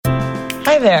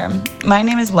Hi there, my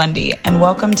name is Lundy, and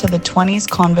welcome to the 20s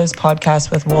Convos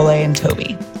podcast with Wole and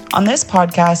Toby. On this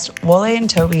podcast, Wole and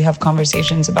Toby have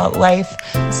conversations about life,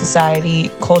 society,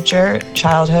 culture,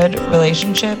 childhood,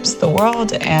 relationships, the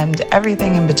world, and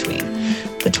everything in between.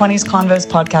 The 20s Convos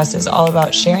podcast is all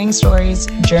about sharing stories,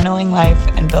 journaling life,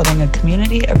 and building a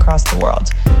community across the world.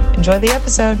 Enjoy the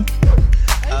episode.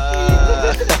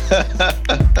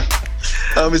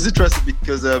 It's interesting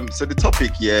because so the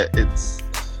topic here, it's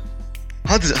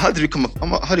how did we come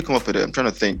up? How did you come up with it? I'm trying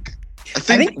to think. I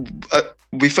think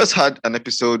we first had an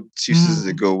episode 2 seasons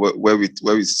ago where we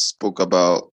spoke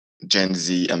about Gen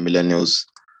Z and millennials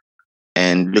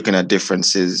and looking at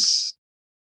differences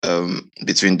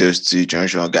between those two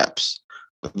generational gaps.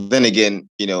 But then again,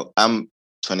 I'm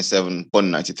 27, born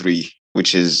in 93,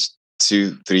 which is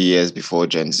 2-3 years before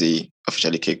Gen Z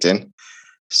officially kicked in.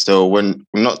 So when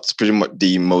we're not pretty much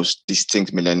the most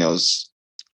distinct millennials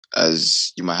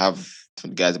as you might have the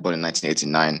guys born in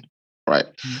 1989, right?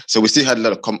 So we still had a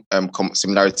lot of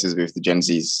similarities with the Gen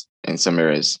Zs in some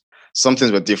areas. Some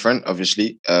things were different,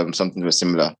 obviously. Some things were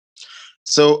similar.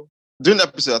 So during the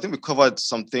episode, I think we covered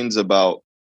some things about,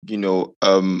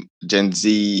 Gen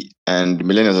Z and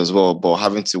millennials as well, but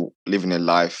having to live in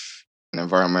an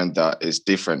environment that is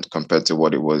different compared to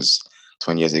what it was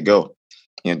 20 years ago.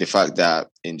 The fact that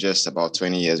in just about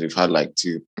 20 years, we've had like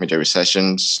 2 major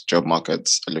recessions, job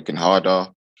markets are looking harder,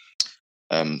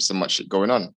 so much shit going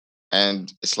on.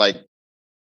 And it's like,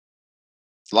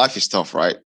 life is tough,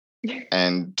 right?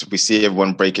 And we see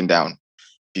everyone breaking down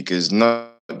because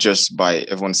not just by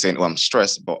everyone saying, oh, I'm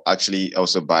stressed, but actually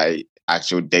also by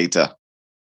actual data,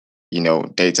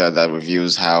 data that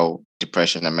reveals how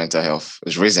depression and mental health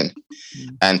has risen.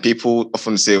 And people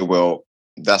often say, well,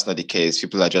 that's not the case.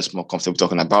 People are just more comfortable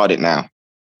talking about it now.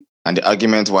 And the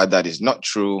argument why that is not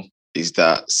true is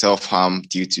that self-harm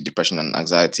due to depression and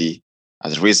anxiety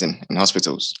has risen in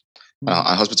hospitals.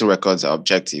 And hospital records are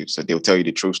objective, so they'll tell you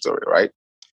the true story, right?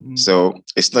 So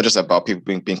it's not just about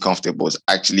people being comfortable. It's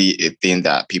actually a thing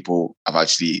that people have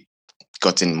actually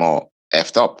gotten more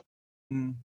effed up.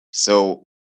 So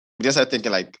we just started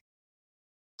thinking, like,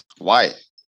 why?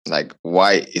 Like,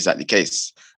 why is that the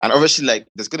case? And obviously, like,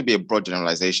 there's going to be a broad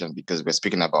generalization because we're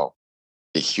speaking about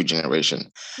a huge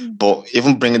generation. But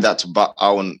even bringing that to our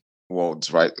own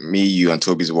worlds, right? Me, you, and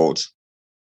Toby's worlds.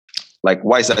 Like,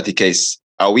 why is that the case?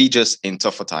 Are we just in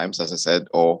tougher times, as I said,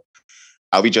 or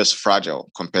are we just fragile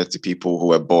compared to people who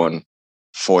were born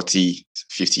 40,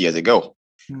 50 years ago?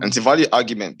 And it's a valid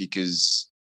argument because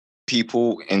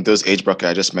people in those age brackets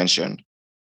I just mentioned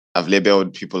have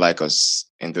labeled people like us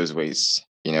in those ways,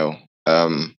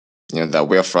 that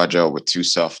we're fragile, we're too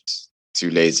soft, too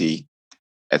lazy,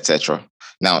 etc.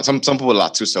 Now, some people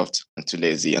are too soft and too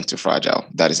lazy and too fragile.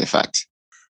 That is a fact.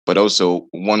 But also,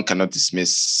 one cannot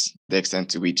dismiss the extent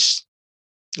to which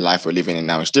life we're living in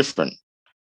now is different,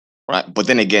 right? But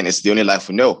then again, it's the only life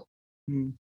we know.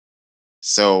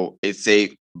 So it's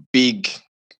a big,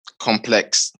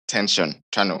 complex tension,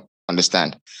 trying to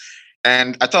understand.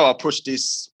 And I thought I'll approach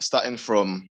this starting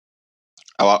from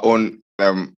our own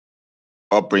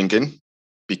upbringing,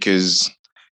 because,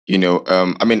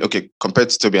 compared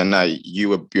to Toby and I, you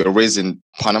were raised in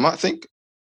Panama, I think.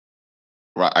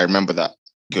 Right, I remember that.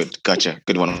 Good, gotcha.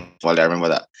 Good one, Wally. I remember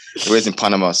that. We're raised in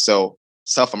Panama. So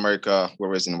South America, we're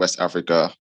raised in West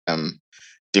Africa,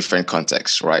 different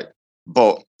contexts, right?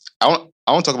 But I want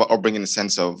to talk about upbringing in the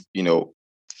sense of,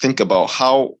 think about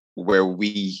how were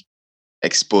we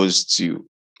exposed to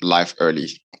life early.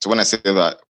 So when I say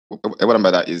that, what I mean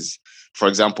by that is, for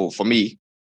example, for me,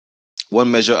 one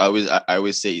measure I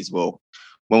always say is, well,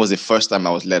 when was the first time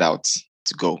I was let out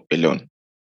to go alone?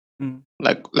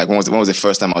 Like when was the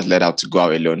first time I was let out to go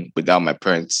out alone without my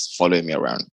parents following me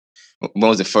around? When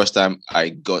was the first time I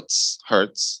got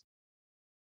hurt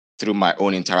through my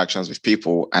own interactions with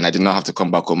people and I did not have to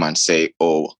come back home and say,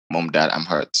 oh, mom, dad, I'm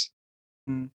hurt?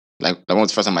 Like when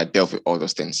was the first time I dealt with all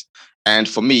those things? And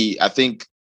for me, I think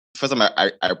the first time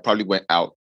I probably went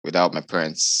out without my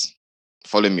parents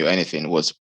following me or anything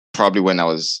was probably when I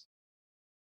was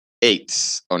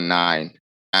 8 or 9.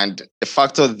 And the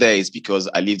factor there is because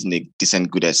I lived in a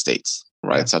decent, good estate,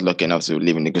 right? Yeah. So I'm lucky enough to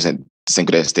live in a decent,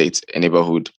 good estate, a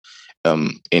neighborhood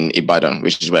in Ibadan,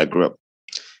 which is where I grew up.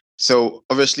 So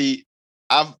obviously,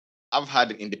 I've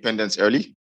had independence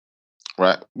early,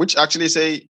 right? Which actually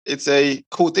it's a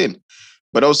cool thing.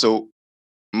 But also,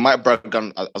 my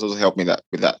background has also helped me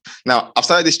with that. Now, I've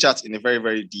started this chat in a very,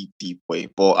 very deep way,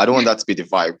 but I don't want that to be the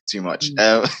vibe too much.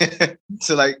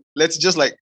 So let's just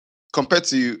compared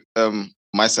to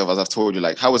myself, as I've told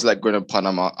you, how was it like growing up in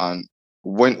Panama, and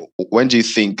when do you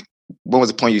think, when was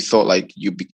the point you thought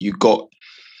you got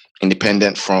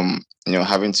independent from,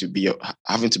 having to be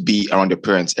around your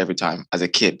parents every time as a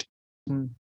kid?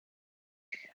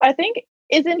 I think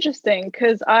it's interesting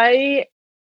because I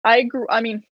grew,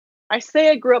 I say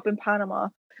I grew up in Panama,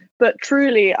 but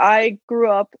truly I grew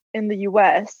up in the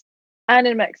US and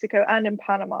in Mexico and in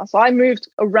Panama. So I moved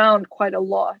around quite a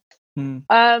lot.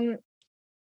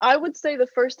 I would say the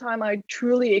first time I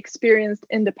truly experienced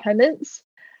independence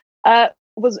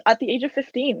was at the age of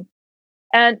 15.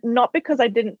 And not because I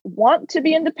didn't want to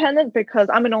be independent, because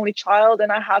I'm an only child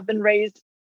and I have been raised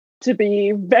to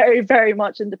be very, very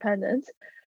much independent.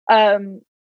 But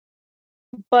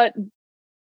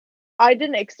I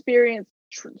didn't experience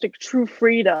true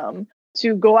freedom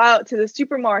to go out to the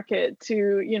supermarket,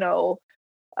 to,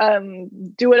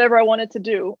 do whatever I wanted to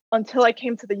do until I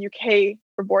came to the UK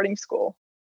for boarding school,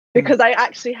 because I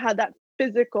actually had that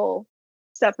physical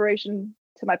separation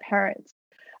to my parents.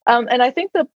 And I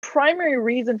think the primary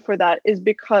reason for that is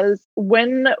because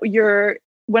when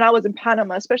I was in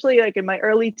Panama, especially like in my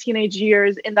early teenage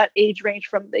years, in that age range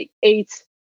from the 8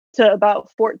 to about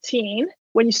 14,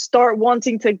 when you start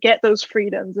wanting to get those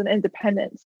freedoms and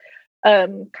independence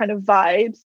kind of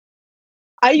vibes,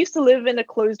 I used to live in a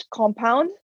closed compound,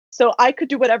 so I could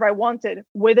do whatever I wanted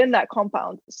within that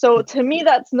compound. So to me,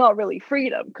 that's not really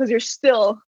freedom, because you're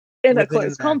still in a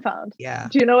closed compound. Yeah.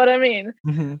 Do you know what I mean?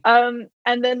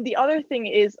 And then the other thing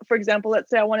is, for example,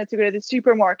 let's say I wanted to go to the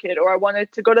supermarket, or I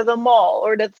wanted to go to the mall,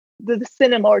 or the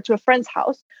cinema, or to a friend's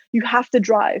house. You have to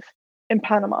drive in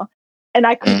Panama, and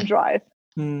I couldn't drive.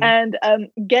 And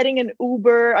getting an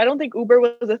Uber, I don't think Uber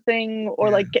was a thing, or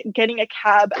like getting a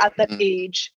cab at that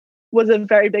age was a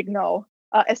very big no,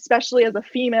 especially as a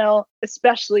female,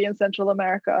 especially in Central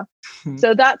America.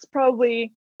 So that's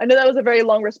probably, I know that was a very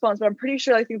long response, but I'm pretty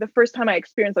sure I think the first time I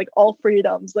experienced like all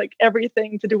freedoms, like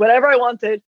everything to do whatever I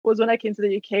wanted, was when I came to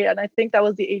the UK, and I think that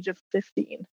was the age of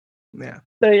 15. Yeah.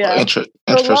 So yeah,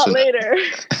 a lot later.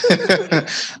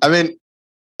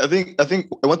 I think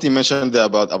one thing you mentioned there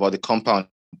about the compound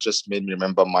just made me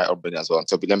remember my upbringing as well.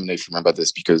 So let me know if you remember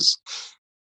this, because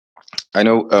I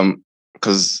know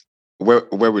because where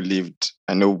we lived,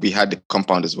 I know we had the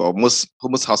compound as well. Most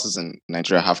houses in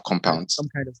Nigeria have compounds, some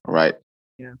kind of, right?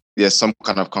 Yeah, some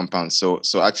kind of compound. So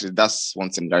actually, that's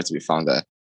one similarity we found there.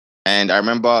 And I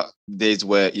remember days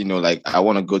where like I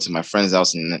want to go to my friend's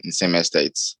house in the same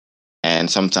estates, and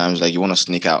sometimes like you want to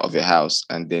sneak out of your house,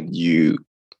 and then you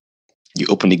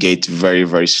open the gate very,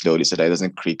 very slowly so that it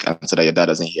doesn't creak and so that your dad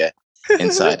doesn't hear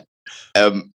inside.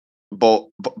 But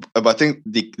I think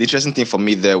the interesting thing for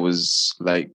me there was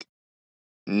like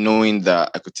knowing that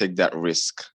I could take that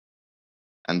risk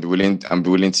and be willing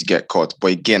to get caught.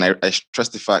 But again, I stress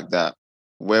the fact that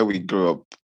where we grew up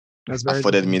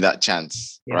afforded me that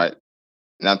chance, right?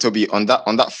 Now, Toby, on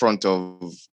that front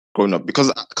of growing up, because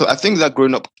I think that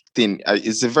growing up thing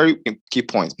is a very key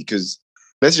point, because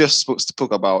let's just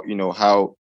spoke about,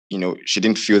 how, she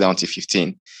didn't feel that until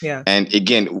 15. Yeah. And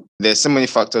again, there's so many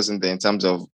factors in there in terms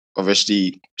of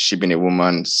obviously she being a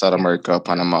woman, South America,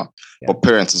 Panama, but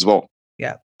parents as well.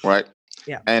 Yeah. Right.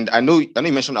 Yeah. And I know you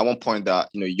mentioned at one point that,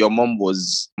 your mom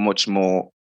was much more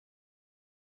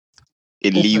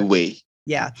a leeway.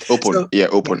 Yeah. Open.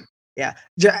 Open. Yeah,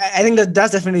 I think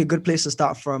that's definitely a good place to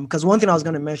start from, because one thing I was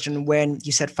going to mention when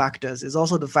you said factors is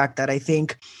also the fact that I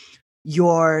think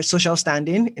your social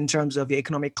standing in terms of your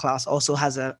economic class also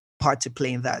has a part to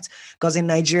play in that. Because in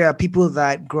Nigeria, people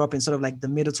that grow up in sort of like the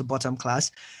middle to bottom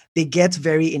class, they get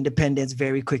very independent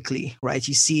very quickly, right?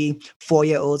 You see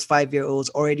 4-year-olds, 5-year-olds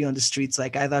already on the streets,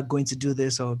 like either going to do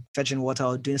this or fetching water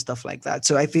or doing stuff like that.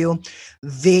 So I feel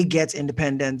they get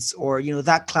independence, or,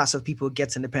 that class of people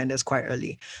gets independence quite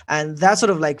early. And that sort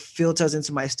of like filters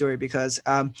into my story, because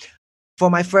for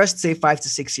my first, say, 5 to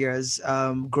 6 years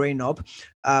growing up,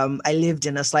 I lived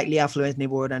in a slightly affluent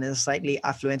neighborhood and in a slightly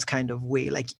affluent kind of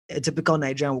way. Like a typical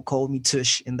Nigerian would call me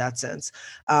tush in that sense.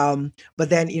 But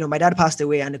then, my dad passed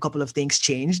away and a couple of things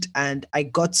changed. And I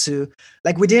got to,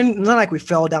 like, not like we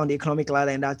fell down the economic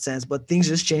ladder in that sense, but things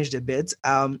just changed a bit.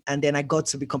 And then I got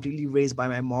to be completely raised by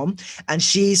my mom. And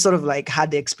she sort of like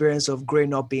had the experience of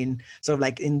growing up in sort of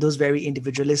like in those very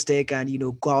individualistic and,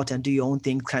 go out and do your own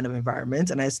thing kind of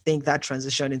environment. And I think that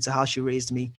transitioned into how she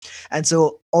raised me. And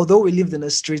so although we lived in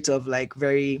a street of like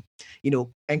very,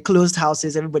 enclosed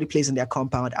houses, everybody plays in their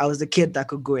compound. I was the kid that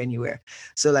could go anywhere.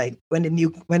 So like when a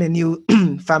new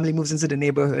family moves into the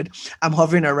neighborhood, I'm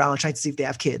hovering around trying to see if they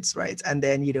have kids, right? And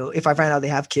then, if I find out they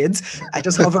have kids, I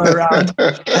just hover around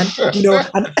and,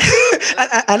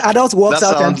 and adults walks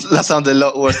out. That sounds a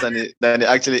lot worse than it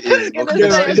actually is.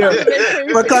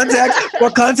 For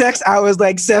context, I was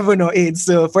like 7 or 8.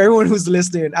 So for everyone who's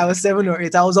listening, I was 7 or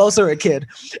 8. I was also a kid.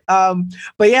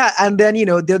 But yeah, and then,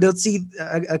 they'll see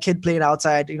a kid playing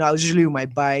outside. I was usually with my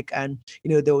bike, and,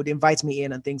 they would invite me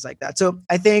in and things like that. So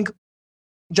I think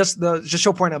just the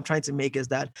short point I'm trying to make is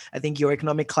that I think your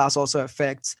economic class also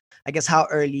affects, I guess, how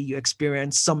early you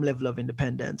experience some level of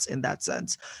independence in that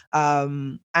sense.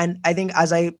 And I think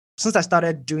since I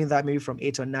started doing that maybe from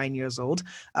 8 or 9 years old,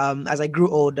 as I grew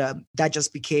older, that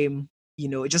just became,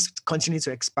 it just continued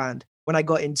to expand. When I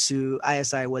got into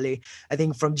ISI Wale, I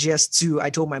think from GS2, I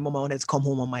told my mom I wanted to come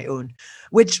home on my own,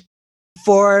 which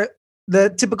for the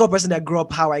typical person that grew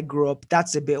up how I grew up,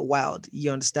 that's a bit wild,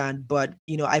 you understand? But,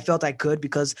 I felt I could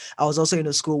because I was also in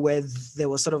a school where there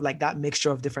was sort of like that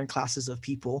mixture of different classes of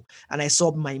people. And I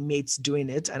saw my mates doing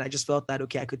it. And I just felt that,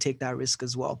 okay, I could take that risk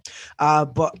as well.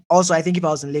 But also, I think if I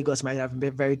was in Lagos, it might have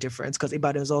been very different because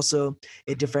Ibadan is also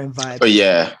a different vibe. Oh,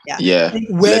 yeah.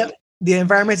 Where the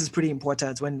environment is pretty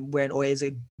important or is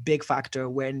a big factor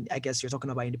when I guess you're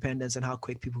talking about independence and how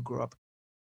quick people grow up.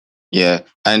 Yeah.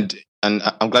 And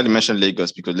I'm glad you mentioned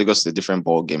Lagos because Lagos is a different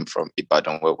ball game from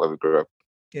Ibadan where we grew up.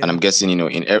 Yeah. And I'm guessing,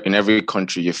 in every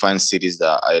country, you find cities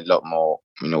that are a lot more,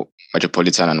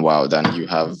 metropolitan and wild than you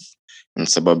have in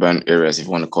suburban areas, if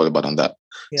you want to call Ibadan that.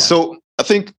 Yeah. So I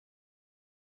think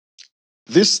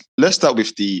let's start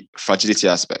with the fragility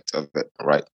aspect of it,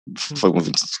 right? Before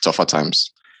moving to tougher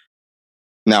times.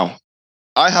 Now,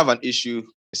 I have an issue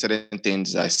with certain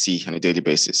things I see on a daily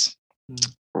basis,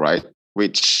 right?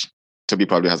 Which Toby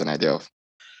probably has an idea of.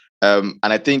 And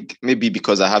I think maybe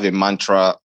because I have a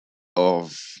mantra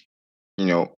of,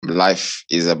 life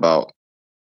is about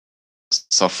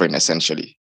suffering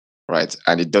essentially, right?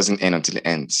 And it doesn't end until it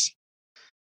ends.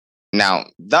 Now,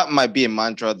 that might be a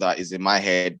mantra that is in my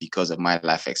head because of my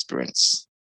life experience.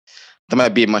 That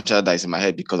might be a mantra that is in my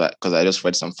head because I just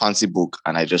read some fancy book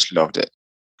and I just loved it.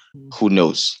 Who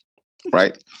knows,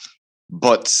 right?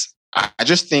 But I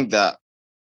just think that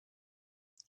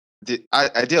the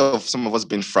idea of some of us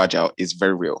being fragile is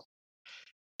very real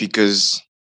because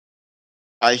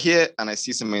I hear and I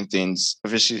see so many things.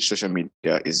 Obviously, social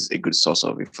media is a good source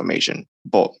of information,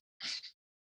 but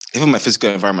even my physical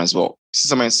environment as well.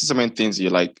 So many things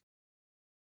you're like,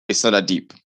 it's not that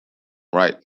deep,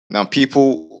 right? Now,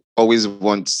 people always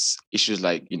want issues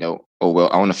like, oh, well,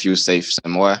 I want to feel safe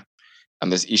somewhere.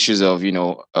 And there's issues of,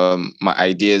 my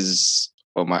ideas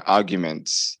or my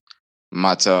arguments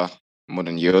matter more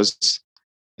than yours.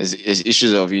 There's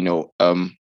issues of,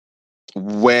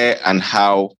 where and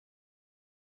how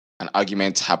an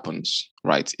argument happens,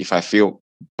 right? If I feel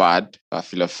bad, I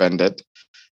feel offended,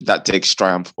 that takes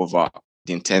triumph over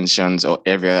the intentions or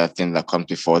every other thing that comes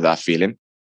before that feeling.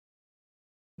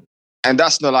 And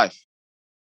that's not life,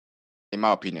 in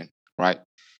my opinion, right?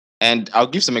 And I'll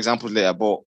give some examples later,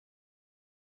 but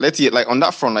let's see, like on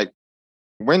that front, like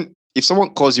if someone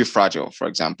calls you fragile, for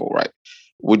example, right?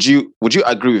 Would you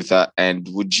agree with that? And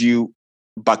would you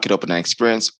back it up in an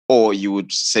experience, or you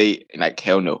would say like,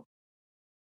 hell no?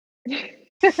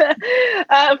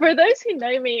 For those who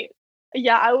know me,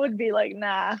 yeah, I would be like,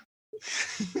 nah,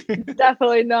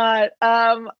 definitely not.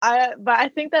 But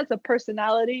I think that's a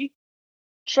personality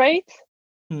trait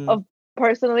of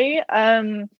personally.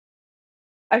 I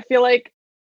feel like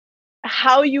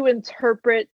how you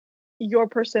interpret your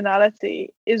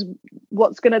personality is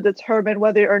what's going to determine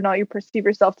whether or not you perceive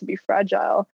yourself to be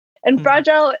fragile. And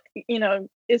fragile,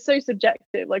 is so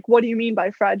subjective. Like, what do you mean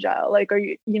by fragile? Like, are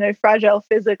you, fragile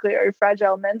physically? Are you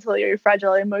fragile mentally? Are you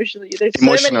fragile emotionally? There's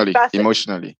emotionally, so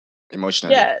many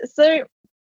emotionally. Yeah. So,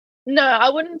 no, I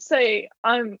wouldn't say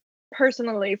I'm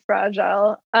personally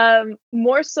fragile.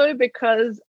 More so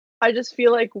because I just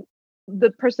feel like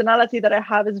the personality that I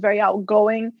have is very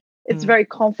outgoing. It's very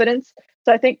confident.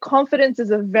 So I think confidence is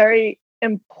a very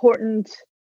important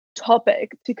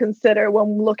topic to consider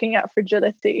when looking at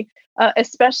fragility,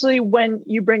 especially when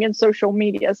you bring in social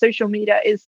media. Social media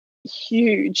is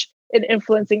huge in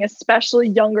influencing, especially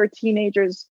younger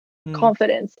teenagers'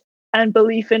 confidence and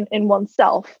belief in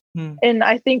oneself. And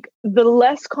I think the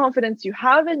less confidence you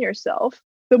have in yourself,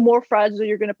 the more fragile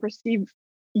you're going to perceive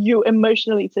you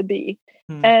emotionally to be.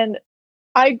 And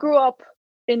I grew up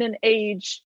in an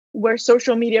age where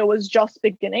social media was just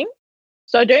beginning.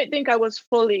 So I don't think I was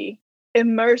fully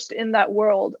immersed in that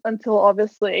world until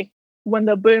obviously when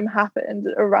the boom happened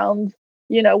around,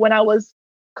 when I was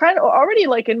kind of already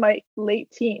like in my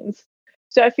late teens.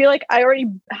 So I feel like I already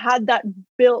had that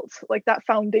built, like that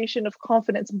foundation of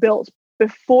confidence built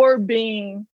before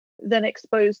being then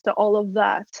exposed to all of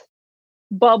that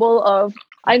bubble of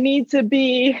I need to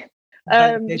be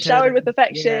showered with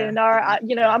affection, or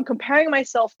I'm comparing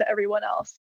myself to everyone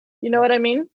else. You know what I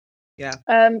mean? Yeah.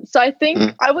 So I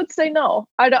think I would say no.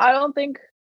 I don't think,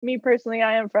 me personally,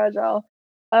 I am fragile.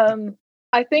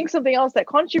 I think something else that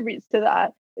contributes to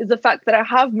that is the fact that I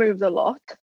have moved a lot,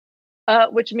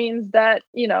 which means that,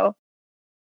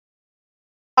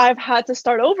 I've had to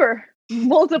start over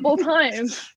multiple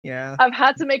times. Yeah. I've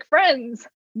had to make friends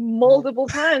multiple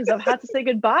times. I've had to say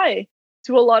goodbye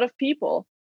to a lot of people,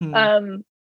 a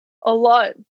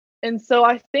lot. And so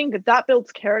I think that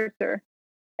builds character.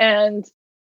 And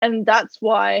that's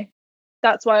why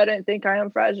I don't think I am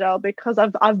fragile, because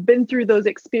I've been through those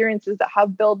experiences that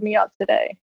have built me up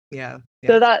today. Yeah.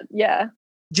 So that, yeah.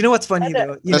 Do you know what's funny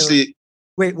though? Honestly,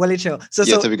 wait, well, chill. So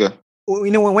there we go.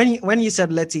 When you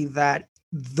said, Letty, that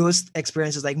those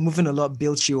experiences, like moving a lot,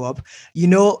 built you up,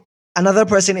 another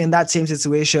person in that same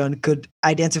situation could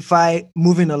identify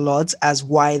moving a lot as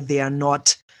why they are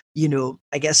not,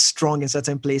 I guess, strong in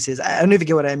certain places. I don't know if you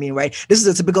get what I mean, right? This is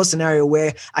a typical scenario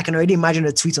where I can already imagine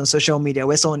a tweet on social media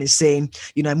where someone is saying,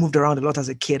 I moved around a lot as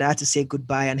a kid. I had to say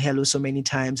goodbye and hello so many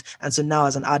times. And so now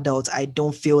as an adult, I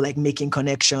don't feel like making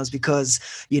connections because,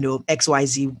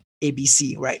 XYZ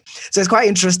ABC, right? So it's quite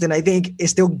interesting. I think it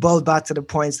still boils back to the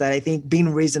points that I think being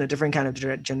raised in a different kind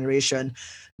of generation,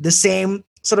 the same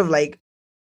sort of like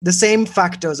the same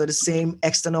factors or the same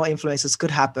external influences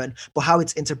could happen, but how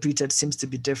it's interpreted seems to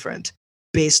be different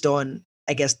based on,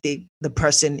 I guess, the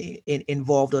person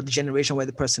involved or the generation where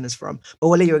the person is from. But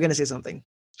Wale, you were going to say something.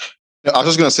 I was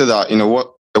just going to say that,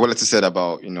 what Letty said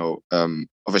about,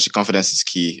 obviously confidence is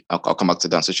key. I'll come back to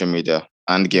that on social media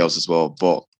and girls as well.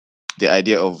 But the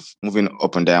idea of moving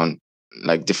up and down,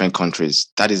 like different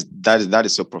countries, that is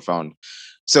so profound.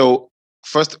 So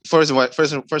first reason why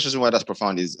that's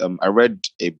profound is I read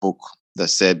a book that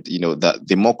said, that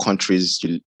the more countries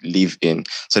you live in,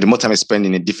 so the more time you spend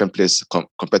in a different place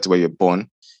compared to where you're born,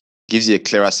 gives you a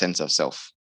clearer sense of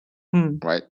self,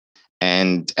 right?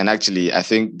 And actually, I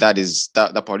think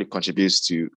that probably contributes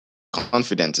to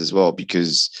confidence as well,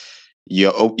 because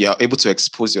you're able to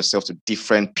expose yourself to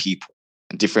different people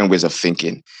and different ways of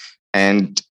thinking,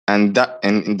 and in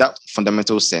that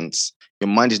fundamental sense, your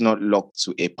mind is not locked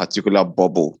to a particular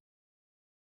bubble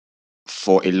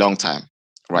for a long time,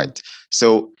 right?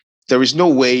 So there is no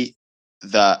way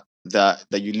that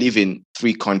you live in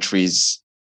 3 countries.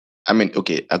 I mean,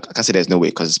 okay, I can't say there's no way,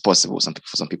 because it's possible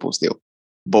for some people still.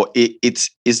 But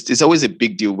it's always a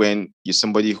big deal when you're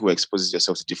somebody who exposes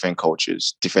yourself to different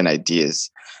cultures, different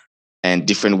ideas, and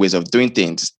different ways of doing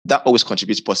things. That always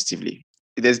contributes positively.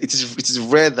 It is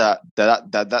rare that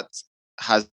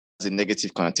has a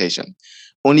negative connotation.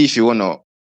 Only if you want to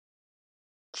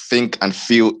think and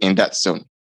feel in that zone,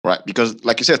 right? Because,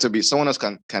 like you said, Toby, someone else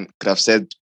could have said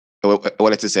what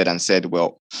Letty said and said,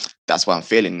 well, that's why I'm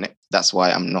failing. That's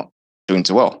why I'm not doing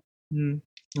too well.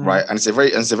 Right. And it's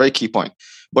a very key point.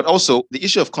 But also the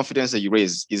issue of confidence that you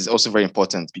raise is also very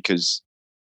important, because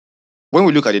when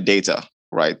we look at the data,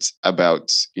 right,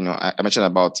 about, I mentioned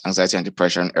about anxiety and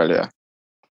depression earlier,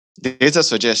 the data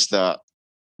suggests that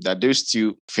those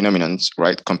two phenomena,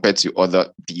 right, compared to other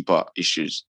deeper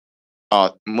issues,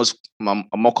 are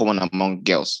more common among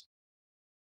girls,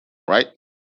 right?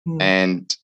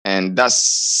 And that's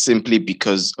simply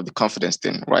because of the confidence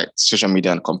thing, right? Social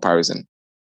media and comparison.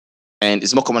 And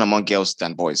it's more common among girls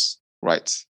than boys,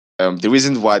 right? There's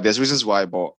reasons why,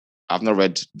 but I've not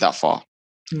read that far.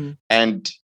 And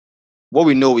what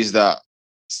we know is that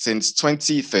since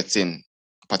 2013,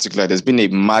 particularly, there's been a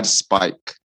mad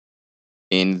spike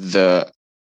in the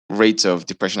rate of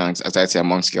depression and anxiety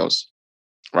amongst girls,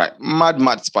 right?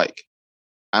 Mad spike.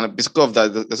 And because of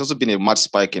that, there's also been a mad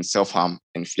spike in self-harm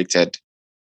inflicted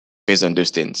based on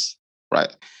those things,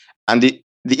 right? And the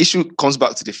issue comes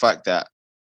back to the fact that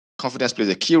confidence plays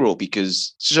a key role,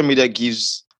 because social media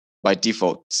gives, by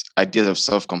default, ideas of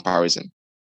self-comparison,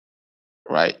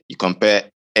 right? You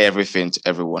compare everything to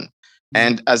everyone.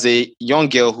 And as a young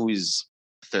girl who is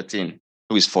 13,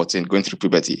 who is 14, going through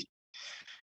puberty,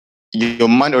 your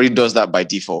mind already does that by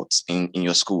default in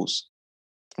your schools,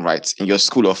 right? In your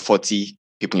school of 40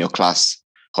 people in your class,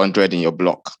 100 in your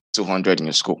block, 200 in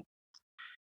your school.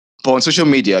 But on social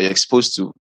media, you're exposed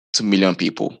to 2 million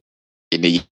people in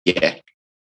a year,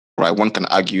 right? One can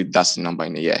argue that's the number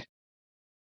in a year.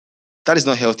 That is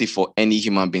not healthy for any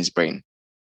human being's brain,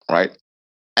 right?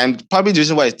 And probably the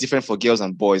reason why it's different for girls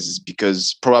and boys is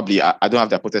because probably, I don't have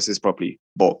the hypothesis properly,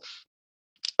 but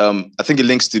I think it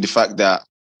links to the fact that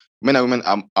men and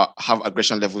women have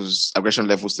aggression levels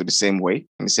to the same way,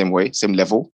 same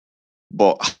level,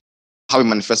 but how we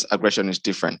manifest aggression is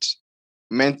different.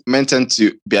 Men tend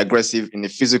to be aggressive in a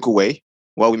physical way,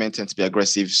 while women tend to be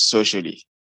aggressive socially.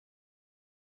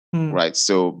 Right.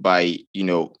 So by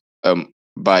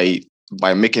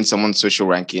by making someone's social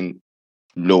ranking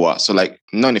lower, so like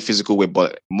not in a physical way,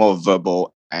 but more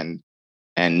verbal and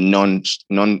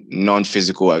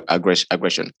non-physical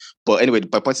aggression. But anyway,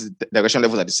 my point is the aggression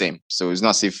levels are the same. So it's not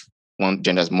as if one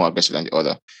gender is more aggressive than the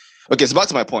other. Okay, so back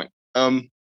to my point.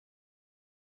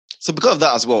 So because of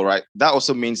that as well, right? That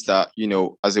also means that,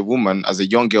 as a woman, as a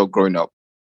young girl growing up,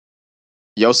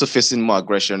 you're also facing more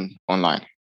aggression online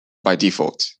by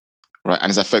default, right? And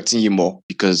it's affecting you more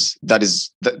because that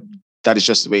is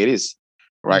just the way it is,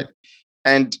 right?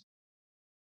 And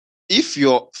if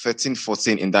you're 13,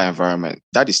 14 in that environment,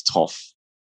 that is tough,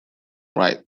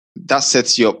 right? That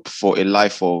sets you up for a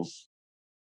life of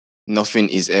nothing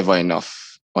is ever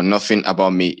enough or nothing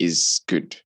about me is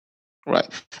good, right?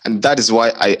 And that is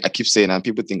why I keep saying, and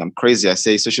people think I'm crazy, I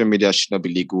say social media should not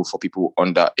be legal for people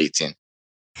under 18,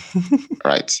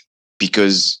 right?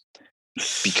 Because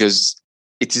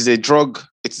it is a drug.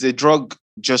 It's a drug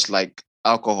just like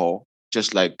alcohol,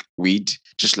 just like weed,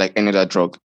 just like any other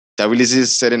drug that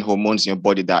releases certain hormones in your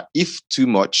body that, if too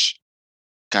much,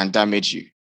 can damage you.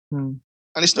 And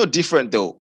it's no different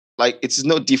though. Like, it's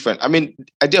no different. I mean,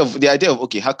 the idea of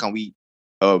okay, how can we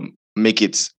make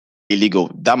it illegal?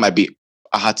 That might be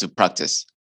hard to practice,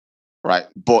 right?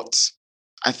 But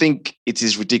I think it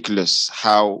is ridiculous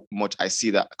how much I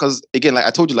see that. Because again, like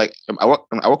I told you, like I work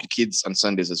with kids on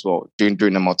Sundays as well during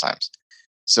normal times.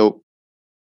 So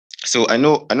I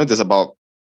know there's about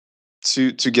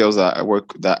two girls that I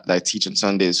work that I teach on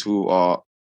Sundays who are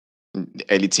in the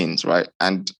early teens, right?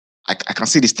 And I can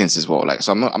see these things as well. Like,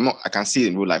 so I'm not I can see it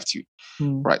in real life too,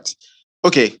 right?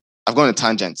 Okay, I've gone on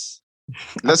tangents.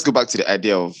 Let's go back to the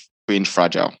idea of being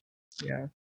fragile. Yeah.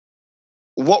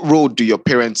 What role do your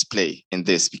parents play in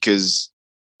this? Because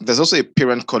there's also a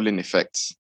parent coddling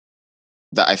effect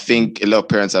that I think a lot of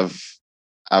parents have,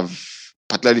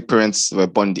 particularly parents who were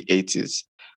born in the 80s,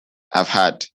 have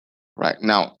had. Right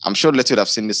now, I'm sure Letty would have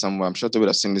seen this somewhere. I'm sure they would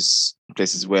have seen this in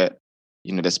places where,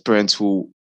 there's parents who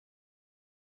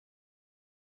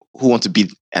want to be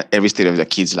at every stage of their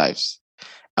kids' lives.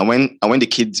 And when the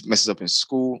kid messes up in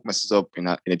school, messes up in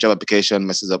a job application,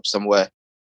 messes up somewhere,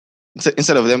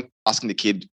 instead of them asking the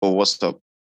kid, "Oh, what's up?"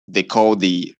 they call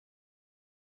the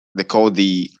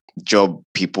job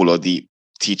people or the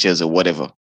teachers or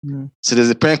whatever. So there's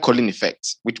a parent calling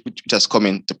effect, which has come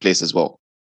into place as well,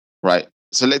 right?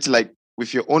 So let's, like,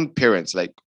 with your own parents,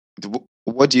 like,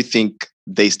 what do you think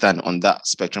they stand on that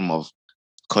spectrum of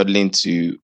coddling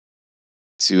to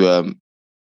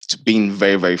being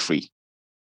very, very free?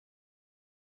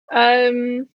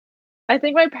 I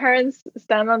think my parents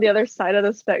stand on the other side of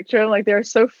the spectrum. Like, they're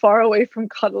so far away from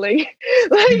cuddling.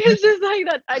 Like, it's just like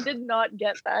that. I did not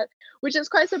get that, which is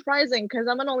quite surprising because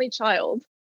I'm an only child.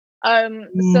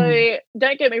 So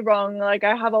don't get me wrong. Like,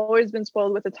 I have always been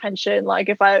spoiled with attention. Like,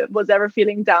 if I was ever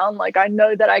feeling down, like, I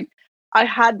know that I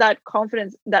had that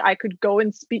confidence that I could go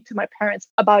and speak to my parents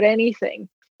about anything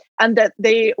and that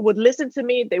they would listen to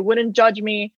me. They wouldn't judge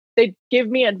me. They'd give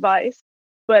me advice,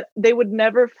 but they would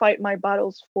never fight my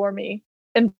battles for me.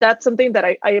 And that's something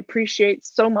that I appreciate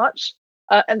so much.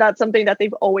 And that's something that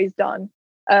they've always done.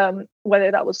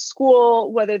 Whether that was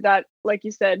school, whether that, like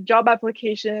you said, job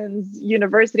applications,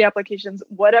 university applications,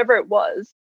 whatever it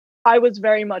was, I was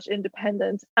very much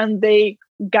independent and they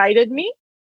guided me,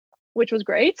 which was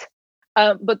great.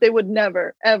 But they would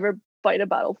never, ever fight a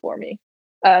battle for me.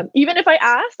 Even if I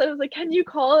asked, I was like, can you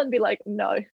call? And be like,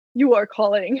 no, you are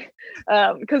calling.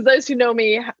 Because those who know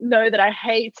me know that I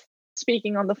hate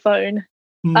speaking on the phone.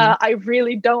 I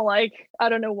really don't like, I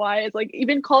don't know why. It's like,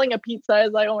 even calling a pizza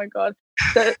is like, oh my God.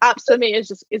 The apps for me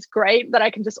it's great that I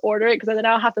can just order it because I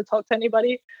don't have to talk to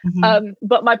anybody.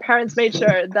 But my parents made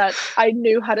sure that I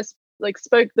knew how to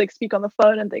speak on the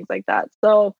phone and things like that.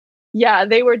 So yeah,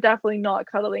 they were definitely not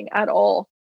cuddling at all,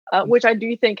 which I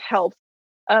do think helped.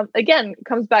 Again,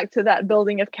 comes back to that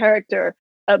building of character,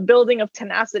 building of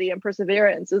tenacity and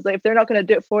perseverance. Is like, if they're not going to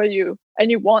do it for you and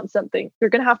you want something,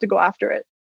 you're going to have to go after it.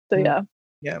 So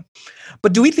yeah.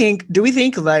 But do we think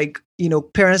like,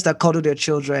 parents that coddle their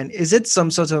children, is it some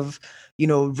sort of,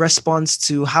 response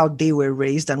to how they were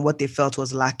raised and what they felt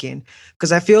was lacking?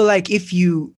 Because I feel like if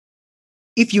you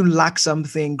lack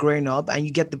something growing up and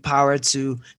you get the power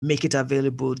to make it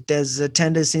available, there's a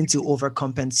tendency to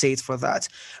overcompensate for that,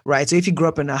 right? So if you grew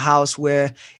up in a house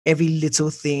where every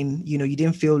little thing, you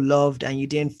didn't feel loved and you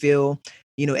didn't feel,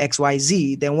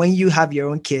 XYZ. Then when you have your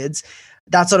own kids,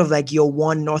 that's sort of like your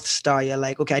one North Star. You're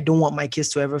like, okay, I don't want my kids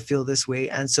to ever feel this way.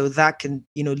 And so that can,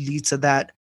 lead to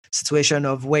that situation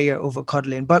of where you're over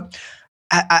cuddling. But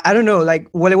I don't know, like,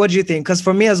 what do you think? Because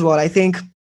for me as well, I think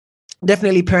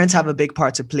definitely parents have a big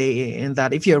part to play in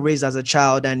that. If you're raised as a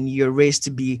child and you're raised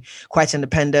to be quite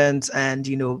independent and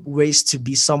raised to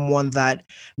be someone that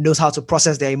knows how to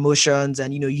process their emotions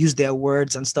and use their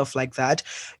words and stuff like that,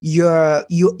 you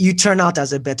turn out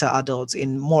as a better adult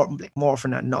in more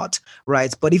often than not,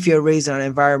 right? But if you're raised in an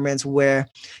environment where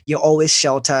you're always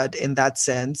sheltered in that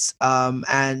sense,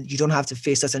 and you don't have to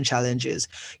face certain challenges,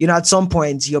 at some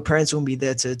point your parents won't be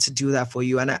there to do that for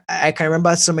you. And I can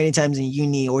remember so many times in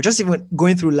uni or just even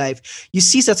going through life, you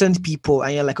see certain people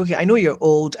and you're like, okay, I know you're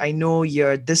old, I know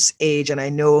you're this age, and I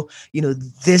know,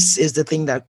 this is the thing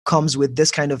that comes with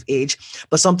this kind of age,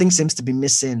 but something seems to be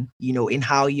missing, in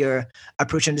how you're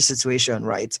approaching the situation,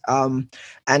 right? And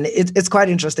it's quite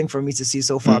interesting for me to see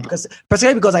so far, because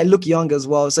particularly because I look young as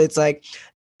well. So it's like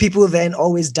people then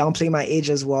always downplay my age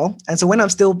as well. And so when I'm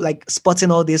still like spotting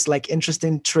all these like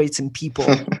interesting traits in people,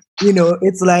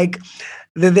 it's like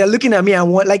they're looking at me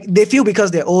and they feel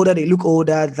because they're older, they look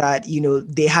older, that,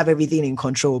 they have everything in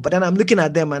control. But then I'm looking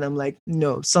at them and I'm like,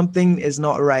 no, something is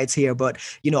not right here. But,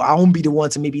 I won't be the one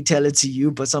to maybe tell it to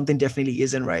you, but something definitely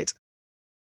isn't right.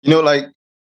 Like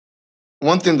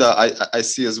one thing that I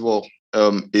see as well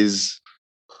is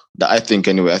that I think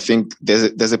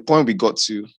there's a point we got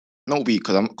to, not we,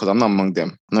 because I'm not among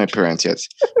them, I'm not a parent yet,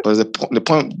 but the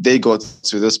point they got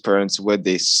to, those parents, where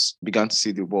they began to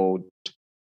see the world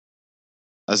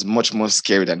as much more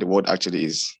scary than the world actually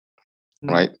is,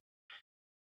 right?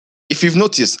 If you've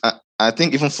noticed, I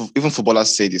think even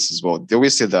footballers say this as well. They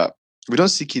always say that we don't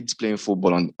see kids playing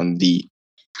football on the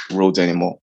roads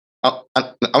anymore.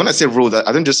 When I say road, I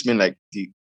don't just mean like the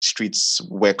streets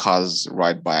where cars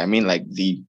ride by. I mean like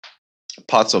the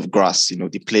parts of grass,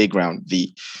 the playground.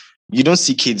 You don't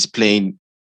see kids playing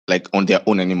like on their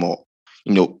own anymore.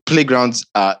 Playgrounds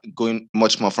are going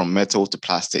much more from metal to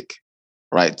plastic,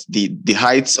 right? The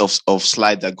heights of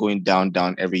slides are going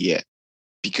down every year,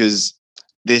 because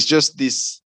there's just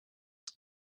this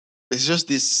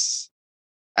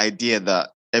idea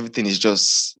that everything is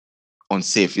just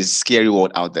unsafe. It's a scary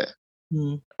world out there,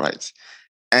 right?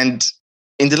 And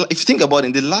if you think about it,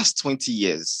 in the last 20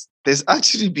 years, there's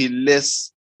actually been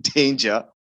less danger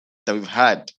that we've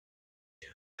had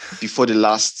before the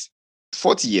last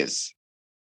 40 years,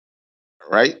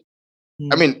 right?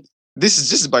 I mean, this is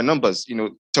just by numbers,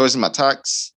 terrorism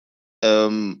attacks,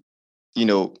 there's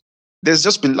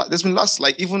been last,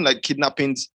 like, even like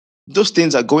kidnappings, those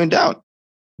things are going down,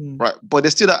 right? But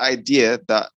there's still that idea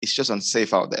that it's just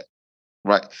unsafe out there,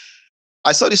 right?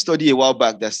 I saw this study a while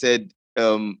back that said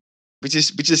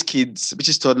British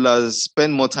toddlers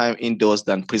spend more time indoors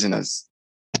than prisoners.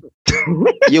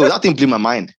 Yo, that thing blew my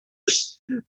mind.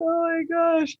 Oh my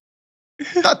gosh.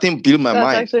 That thing blew my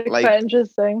mind. That's actually quite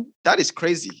interesting. That is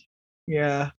crazy.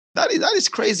 Yeah. That is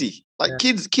crazy. Like,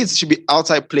 kids should be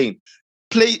outside playing.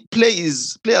 Play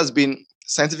has been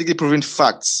scientifically proven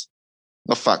scientific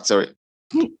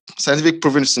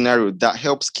proven scenario that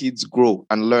helps kids grow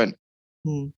and learn.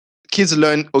 Kids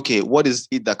learn, okay, what is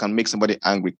it that can make somebody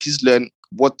angry? Kids learn,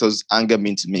 what does anger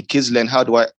mean to me? Kids learn, how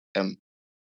do I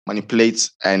manipulate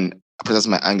and process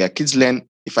my anger? Kids learn,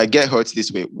 if I get hurt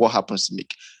this way, what happens to me?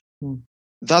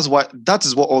 That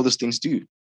is what all those things do,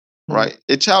 right?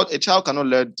 A child cannot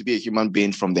learn to be a human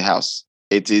being from the house.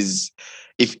 It is,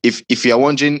 if you're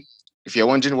wondering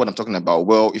what I'm talking about,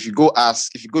 well, if you go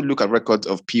look at records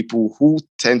of people who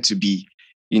tend to be,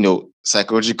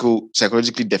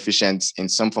 psychologically deficient in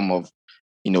some form of,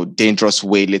 dangerous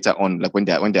way later on, like when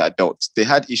they're adults, they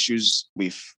had issues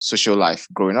with social life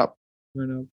growing up.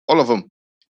 All of them,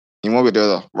 in one way or the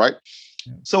other, right?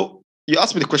 Yeah. So you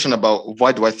asked me the question about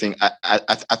why do I think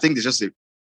I think there's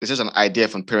just an idea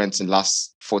from parents in the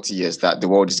last 40 years that the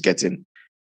world is getting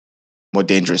more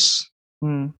dangerous,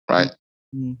 right?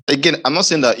 Again, I'm not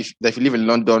saying that if you live in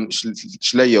London, you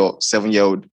should let your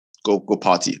 7-year-old go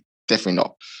party. Definitely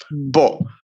not. But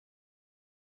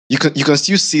you can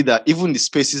still see that even the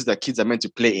spaces that kids are meant to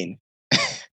play in,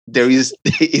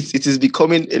 it is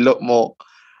becoming a lot more,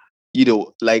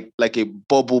 like a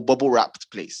bubble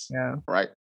wrapped place. Yeah. Right.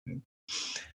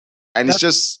 And it's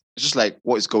just like,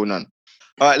 what is going on?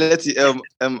 All right, let's see. I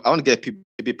want to get a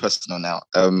bit personal now.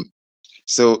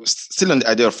 So still on the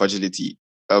idea of fragility.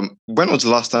 When was the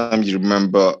last time you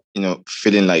remember,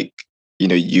 feeling like,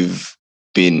 you've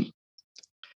been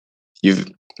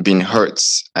hurt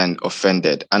and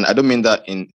offended? And I don't mean that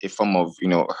in a form of,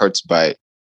 hurt by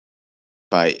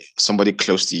somebody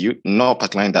close to you, not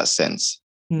particularly in that sense,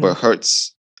 were hurt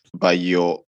by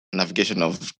your navigation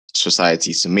of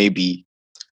society. So maybe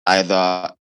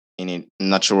either in a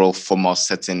natural formal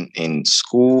setting in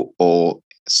school, or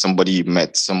somebody you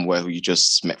met somewhere who you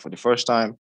just met for the first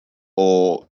time,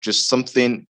 or just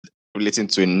something relating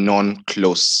to a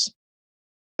non-close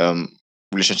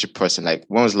relationship person. Like,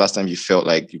 when was the last time you felt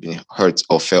like you've been hurt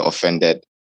or felt offended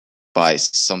by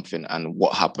something, and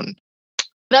what happened?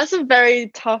 That's a very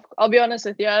tough, I'll be honest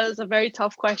with you, that's a very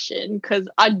tough question, because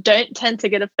I don't tend to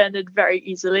get offended very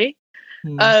easily.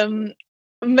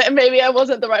 Maybe I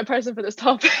wasn't the right person for this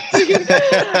topic.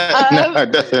 No,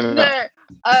 definitely not.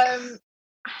 No,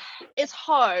 it's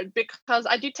hard because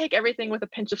I do take everything with a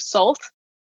pinch of salt.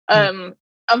 I'm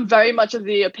very much of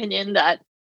the opinion that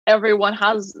everyone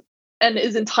has and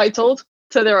is entitled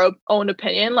to their own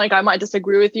opinion. Like, I might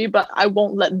disagree with you, but I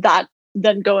won't let that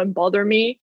then go and bother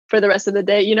me for the rest of the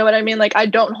day. You know what I mean? Like, I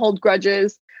don't hold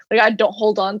grudges. Like, I don't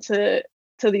hold on to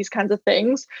these kinds of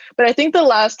things. But I think the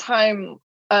last time,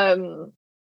 I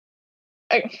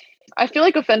feel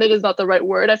like offended is not the right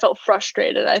word. I felt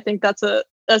frustrated. I think that's a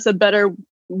better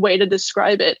way to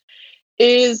describe it.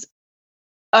 Is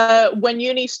when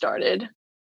uni started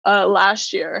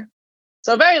last year,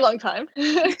 so a very long time,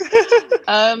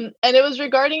 and it was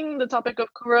regarding the topic of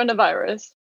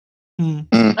coronavirus.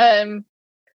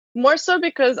 More so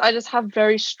because I just have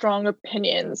very strong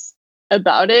opinions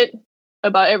about it,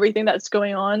 about everything that's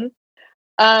going on,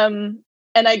 and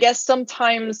I guess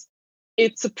sometimes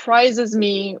it surprises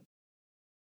me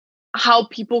how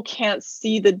people can't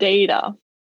see the data.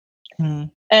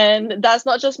 And that's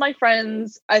not just my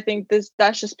friends. I think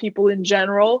that's just people in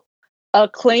general.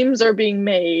 Claims are being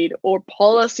made or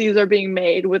policies are being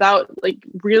made without like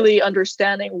really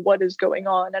understanding what is going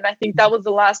on. And I think that was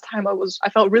the last time I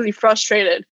felt really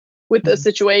frustrated with the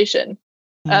situation.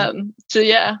 So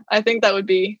yeah, I think that would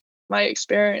be my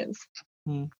experience.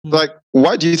 Like,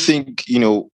 why do you think,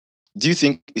 do you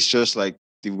think it's just like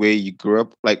the way you grew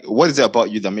up? Like, what is it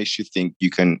about you that makes you think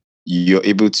you're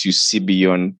able to see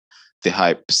beyond the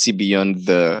hype, see beyond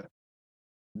the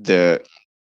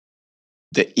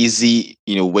easy,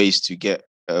 ways to get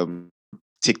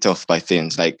ticked off by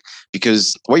things? Like,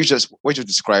 because what you just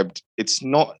described, it's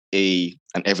not an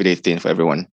everyday thing for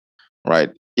everyone,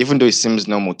 right? Even though it seems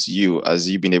normal to you, as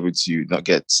you've been able to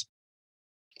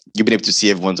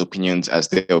see everyone's opinions as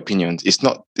their opinions, it's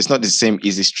not the same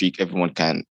easy streak everyone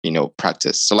can,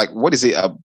 practice. So, like, what is it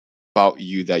about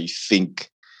you that you think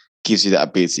gives you that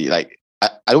ability? Like, I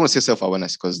don't want to say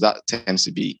self-awareness, because that tends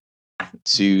to be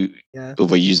too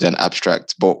overused and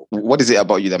abstract. But what is it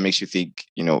about you that makes you think,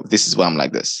 this is why I'm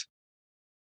like this?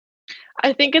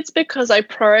 I think it's because I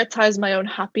prioritize my own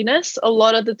happiness a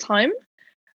lot of the time,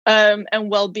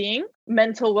 and well-being,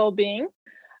 mental well-being.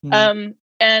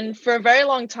 And for a very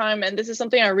long time, and this is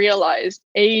something I realized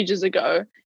ages ago,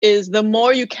 is the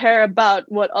more you care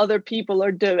about what other people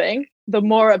are doing, the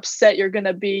more upset you're going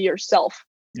to be yourself.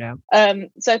 Yeah.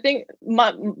 So I think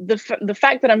the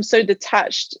fact that I'm so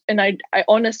detached, and I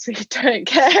honestly don't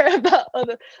care about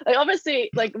other, like, obviously,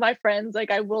 like, my friends,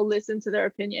 like, I will listen to their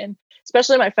opinion,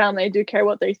 especially my family. I do care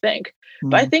what they think.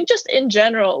 But I think just in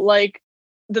general, like,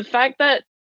 the fact that,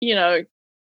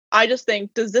 I just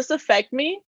think, does this affect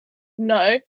me?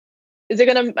 No. Is it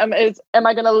gonna? Am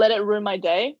I gonna let it ruin my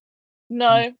day?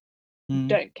 No.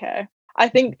 Don't care. I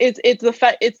think it's the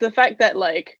fact that,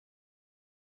 like,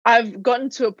 I've gotten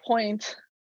to a point.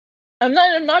 I'm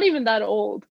not even that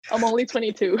old. I'm only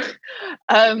 22.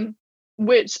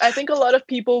 Which I think a lot of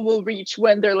people will reach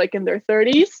when they're like in their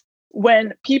 30s,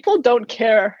 when people don't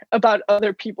care about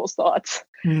other people's thoughts.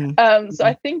 So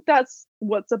I think that's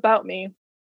what's about me.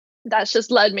 That's just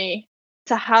led me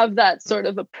to have that sort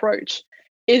of approach,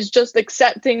 is just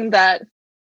accepting that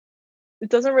it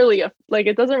doesn't really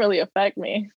affect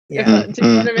me. Do you know what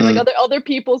I mean? Like, other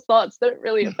people's thoughts don't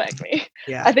really affect me.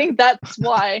 I think that's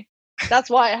why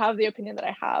I have the opinion that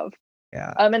I have.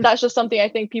 And that's just something I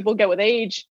think people get with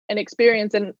age and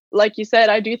experience. And like you said,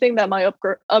 I do think that my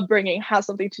upbringing has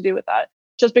something to do with that.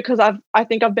 Just because I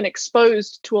think I've been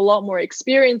exposed to a lot more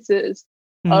experiences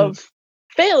of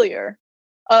failure,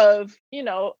 of,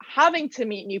 having to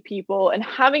meet new people and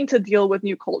having to deal with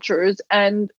new cultures.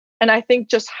 And I think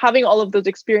just having all of those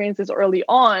experiences early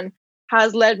on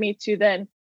has led me to then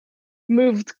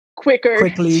move quickly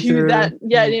to that,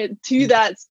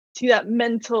 to that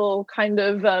mental kind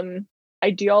of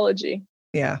ideology.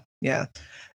 Yeah.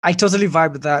 I totally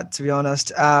vibe with that, to be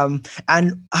honest. And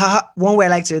one way I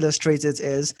like to illustrate it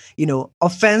is,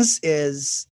 offense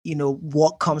is,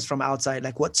 what comes from outside,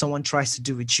 like what someone tries to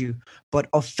do with you. But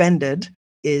offended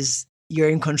is you're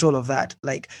in control of that.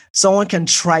 Like someone can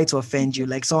try to offend you,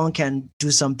 like someone can do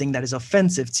something that is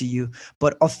offensive to you,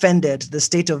 but offended, the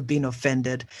state of being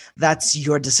offended, that's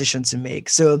your decision to make.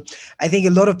 So I think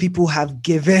a lot of people have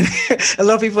given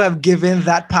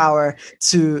that power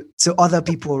to other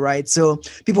people, right? So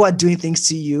people are doing things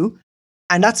to you,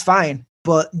 and that's fine.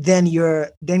 But then you're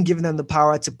then giving them the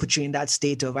power to put you in that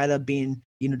state of either being,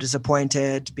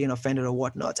 disappointed, being offended, or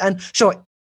whatnot. And sure,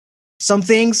 some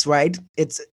things, right,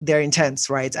 they're intense,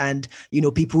 right, and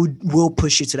people will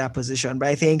push you to that position. But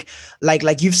I think,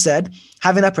 like you've said,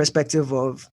 having that perspective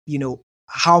of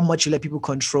how much you let people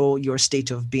control your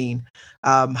state of being,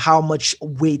 how much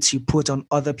weight you put on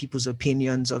other people's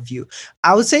opinions of you,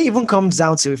 I would say even comes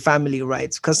down to family,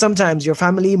 right? Because sometimes your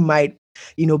family might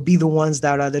be the ones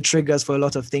that are the triggers for a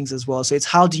lot of things as well. So it's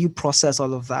how do you process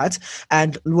all of that?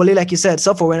 And Wale, like you said,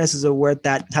 self-awareness is a word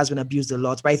that has been abused a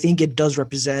lot, but I think it does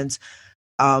represent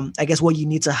I guess what you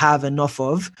need to have enough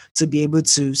of to be able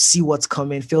to see what's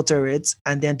coming, filter it,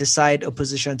 and then decide a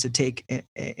position to take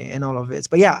in all of it.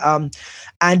 But yeah,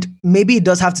 and maybe it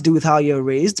does have to do with how you're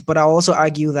raised, but I'll also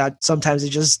argue that sometimes it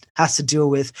just has to deal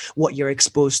with what you're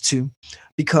exposed to,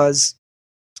 because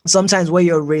sometimes where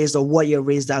you're raised or what you're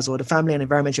raised as, or the family and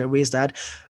environment you're raised at,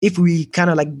 if we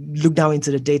kind of like look down into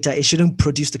the data, it shouldn't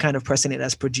produce the kind of person it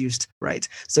has produced, right?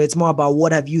 So it's more about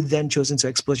what have you then chosen to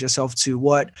expose yourself to?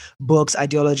 What books,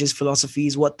 ideologies,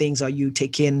 philosophies, what things are you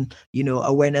taking,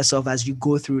 awareness of as you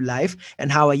go through life?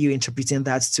 And how are you interpreting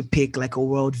that to pick like a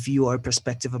worldview or a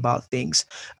perspective about things,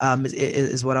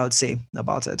 is what I would say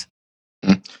about it.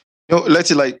 Let's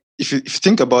say, like, if you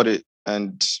think about it,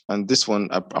 and this one,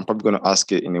 I'm probably going to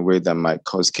ask it in a way that might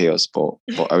cause chaos, but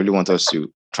I really want us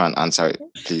to try and answer it,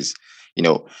 please.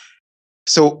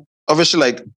 So obviously,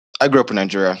 like, I grew up in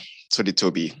Nigeria, so did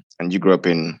Toby, and you grew up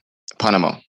in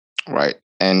Panama, right?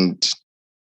 And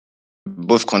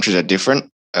both countries are different,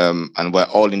 and we're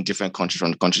all in different countries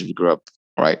from the countries we grew up,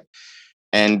 right?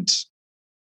 And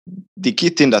the key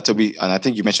thing that Toby, and I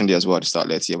think you mentioned it as well at the start,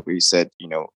 let's see, where you said,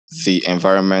 the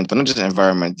environment, but not just the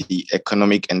environment, the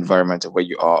economic environment of where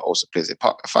you are also plays a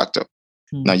factor.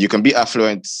 Now, you can be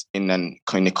affluent in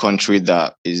a country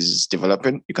that is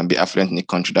developing. You can be affluent in a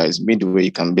country that is midway.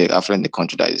 You can be affluent in a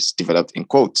country that is developed, in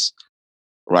quotes,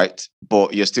 right?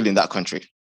 But you're still in that country,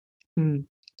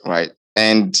 right?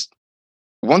 And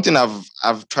one thing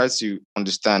I've tried to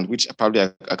understand, which probably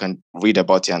I can read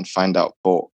about it and find out,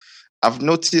 but I've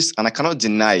noticed, and I cannot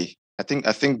deny, I think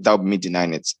that would be me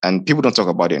denying it, and people don't talk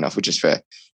about it enough, which is fair.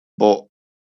 But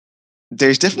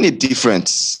there's definitely a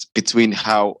difference between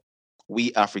how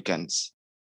we Africans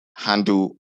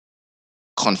handle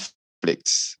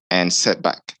conflicts and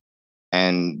setback.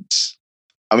 And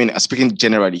I mean, speaking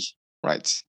generally,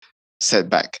 right,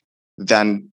 setback,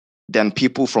 than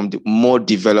people from the more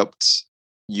developed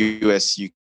US,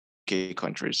 UK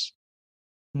countries,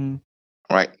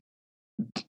 right?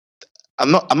 I'm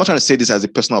not trying to say this as a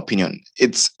personal opinion.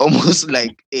 It's almost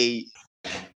like a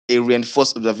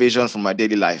reinforced observation from my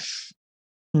daily life,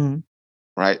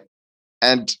 right?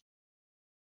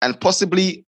 And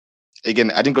possibly, again,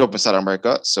 I didn't grow up in South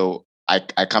America, so I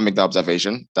can't make that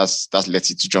observation. That's let's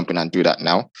to jump in and do that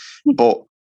now. But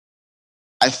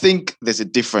I think there's a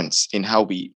difference in how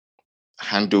we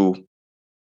handle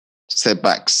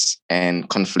setbacks and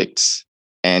conflicts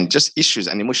and just issues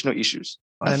and emotional issues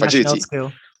on and fragility.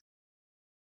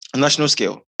 National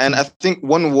scale. And I think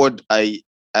one word I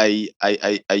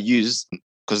used,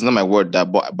 because it's not my word,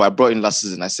 but I brought in last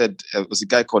season. I said it was a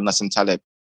guy called Nassim Taleb,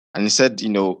 and he said,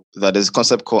 that there's a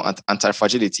concept called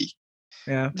anti-fragility.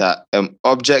 Yeah. That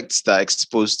objects that are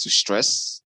exposed to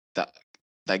stress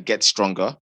that get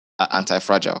stronger are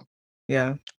anti-fragile.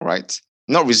 Yeah. Right.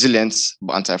 Not resilience,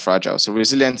 but anti-fragile. So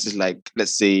resilience is like,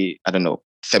 let's say, I don't know,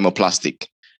 thermoplastic.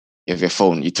 You have your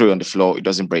phone, you throw it on the floor, it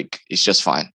doesn't break. It's just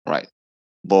fine, right?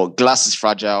 But glass is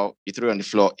fragile. You throw it on the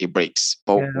floor, it breaks.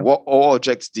 But what all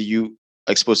objects do you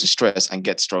expose to stress and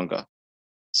get stronger?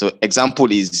 So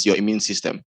example is your immune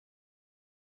system.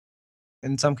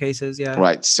 In some cases, yeah.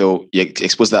 Right. So you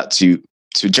expose that to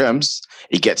germs,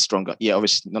 it gets stronger. Yeah,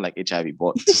 obviously not like HIV,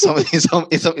 but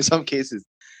in some cases.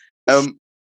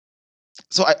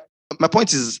 So my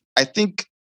point is, I think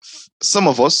some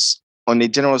of us, on a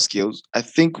general scale, I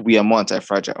think we are more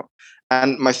anti-fragile.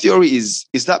 And my theory is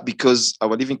that because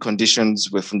our living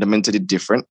conditions were fundamentally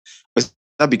different? Is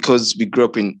that because we grew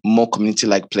up in more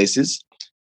community-like places?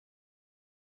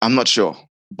 I'm not sure.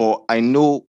 But I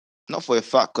know, not for a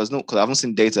fact, because I haven't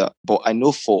seen data, but I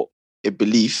know for a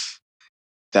belief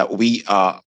that we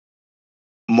are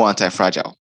more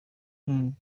anti-fragile.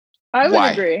 I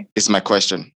would agree. Is my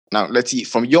question. Now, let's see,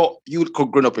 from you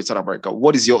grown up in South America,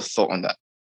 what is your thought on that?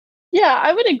 Yeah,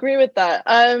 I would agree with that.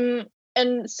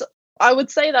 And so I would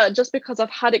say that just because I've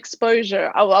had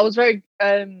exposure, I was very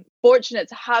fortunate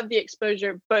to have the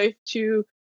exposure both to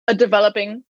a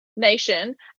developing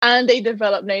nation and a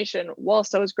developed nation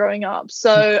whilst I was growing up.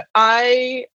 So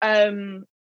I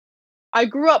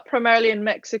grew up primarily in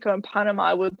Mexico and Panama,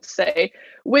 I would say,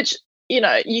 which,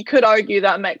 you could argue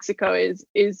that Mexico is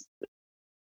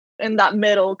in that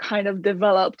middle kind of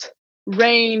developed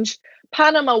range.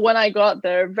 Panama, when I got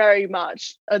there, very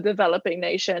much a developing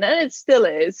nation, and it still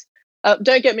is.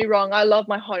 Don't get me wrong, I love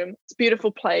my home. It's a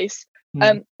beautiful place.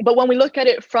 But when we look at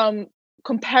it from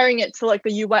comparing it to like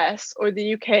the US or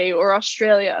the UK or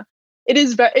Australia,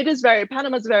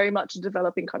 Panama's very much a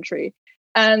developing country.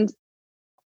 And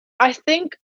I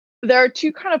think there are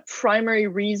two kind of primary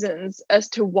reasons as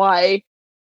to why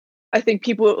I think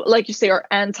people, like you say, are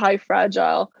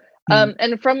anti-fragile.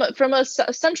 And from a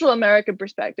Central American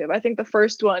perspective, I think the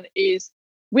first one is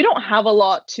we don't have a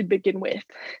lot to begin with.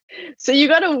 So you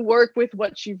got to work with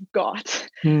what you've got.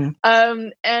 And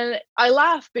I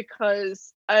laugh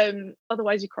because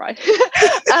otherwise you cry.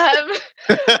 No,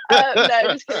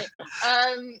 just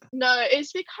kidding. No,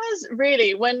 it's because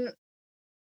really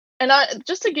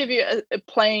just to give you a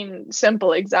plain,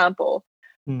 simple example,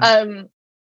 I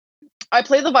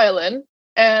play the violin.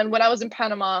 And when I was in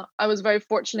Panama, I was very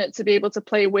fortunate to be able to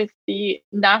play with the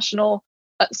National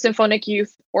Symphonic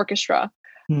Youth Orchestra.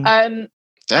 Damn,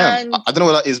 I don't know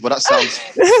what that is, but that sounds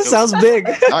sounds big.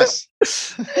 Nice.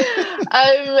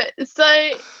 So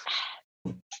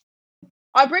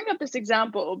I bring up this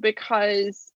example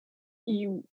because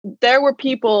there were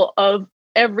people of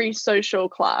every social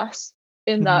class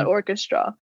in that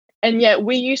orchestra, and yet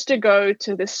we used to go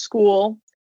to this school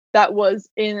that was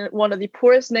in one of the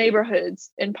poorest neighborhoods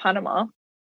in Panama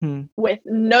with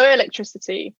no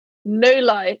electricity, no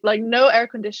light, like no air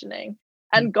conditioning,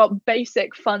 and got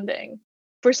basic funding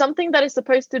for something that is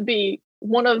supposed to be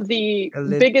one of the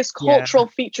biggest cultural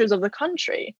features of the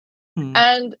country.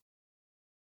 And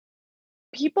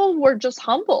people were just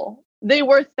humble. They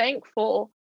were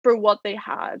thankful for what they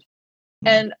had.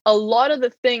 And a lot of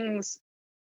the things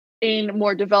in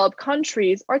more developed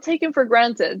countries are taken for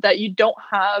granted that you don't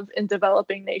have in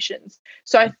developing nations.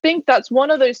 So I think that's one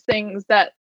of those things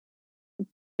that,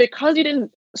 because you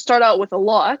didn't start out with a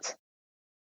lot,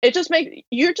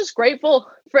 you're just grateful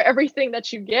for everything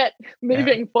that you get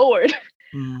moving forward.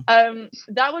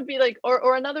 That would be like,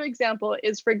 or another example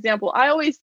is, for example, I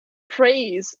always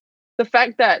praise the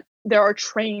fact that there are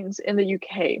trains in the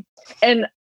UK, and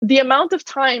the amount of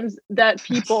times that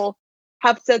people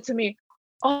have said to me,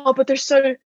 "Oh, but they're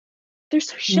so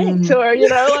shit," or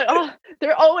like, "Oh,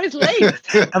 they're always late."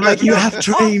 I'm like, you have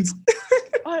trains.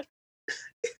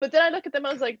 But then I look at them,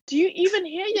 I was like, do you even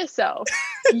hear yourself?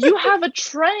 You have a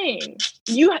train.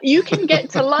 You can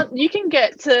get to you can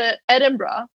get to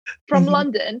Edinburgh from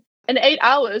London in 8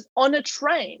 hours on a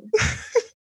train.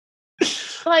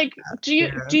 Like, do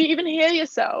you even hear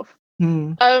yourself?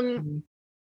 And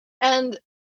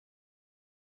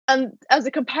as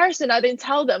a comparison, I then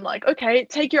tell them, like, okay,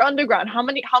 take your underground. How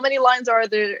many lines are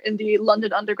there in the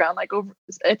London Underground? Like, over,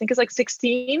 I think it's like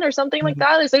 16 or something like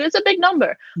that. It's like, it's a big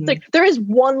number. It's like, there is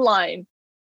one line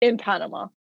in Panama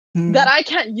that I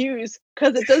can't use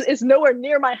because it's nowhere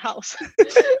near my house.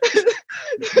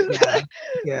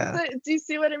 Yeah. So, do you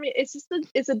see what I mean? It's just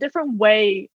it's a different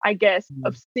way, I guess,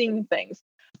 of seeing things.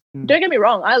 Don't get me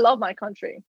wrong, I love my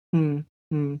country.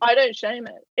 I don't shame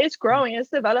it. It's growing, it's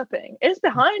developing, it's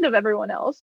behind of everyone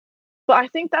else. But I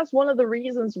think that's one of the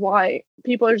reasons why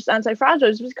people are just anti-fragile,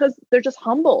 is because they're just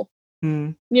humble.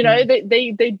 They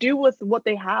do with what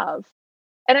they have.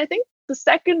 And I think the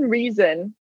second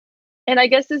reason, and I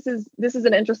guess this is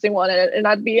an interesting one, and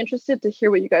I'd be interested to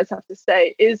hear what you guys have to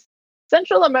say, is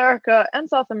Central America and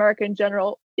South America in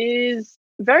general is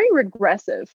very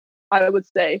regressive, I would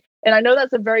say. And I know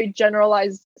that's a very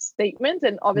generalized statement,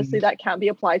 and obviously that can't be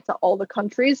applied to all the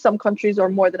countries. Some countries are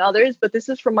more than others, but this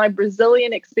is from my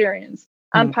Brazilian experience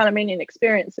and Panamanian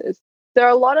experiences. There are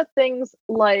a lot of things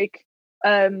like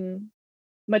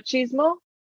machismo.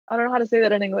 I don't know how to say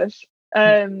that in English.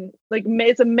 Like,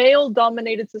 it's a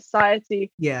male-dominated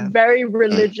society, very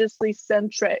religiously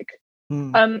centric.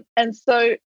 And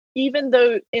so even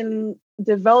though in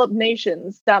developed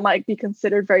nations that might be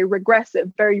considered very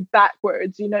regressive, very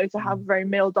backwards, to have a very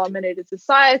male-dominated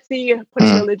society,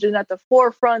 putting religion at the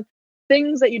forefront,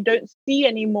 things that you don't see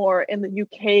anymore in the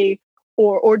UK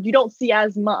or you don't see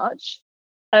as much,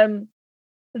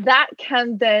 that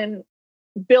can then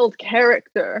build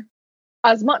character,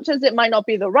 as much as it might not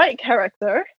be the right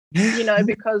character,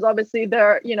 because obviously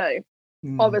there,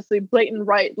 obviously blatant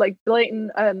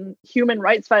human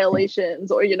rights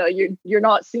violations, or you're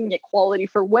not seeing equality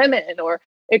for women, or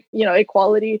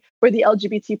equality for the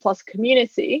LGBT plus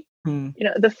community.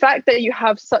 The fact that you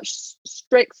have such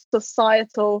strict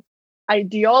societal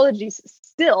ideologies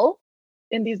still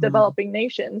in these developing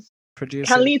nations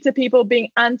can lead to people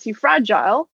being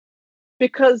anti-fragile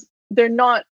because they're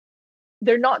not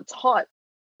taught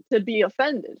to be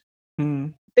offended.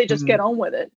 They just get on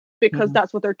with it because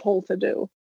that's what they're told to do.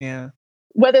 Yeah.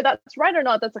 Whether that's right or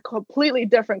not, that's a completely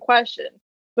different question.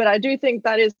 But I do think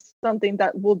that is something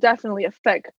that will definitely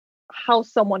affect how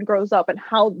someone grows up and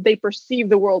how they perceive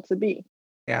the world to be.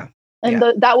 Yeah. And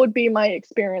that would be my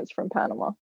experience from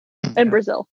Panama and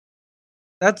Brazil.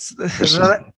 That's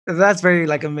very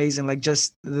amazing,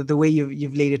 just the way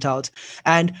you've laid it out.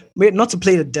 And not to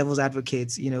play the devil's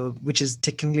advocate, which is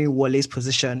technically Wole's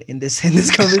position in this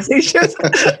conversation,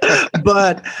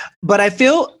 but I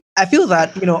feel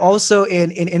that also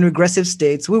in regressive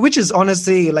states, which is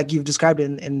honestly, like you've described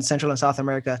in Central and South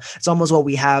America, it's almost what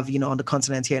we have on the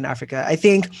continent here in Africa. I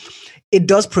think it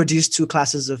does produce two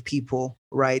classes of people,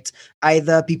 right?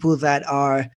 Either people that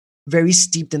are very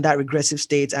steeped in that regressive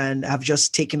state and have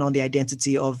just taken on the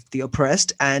identity of the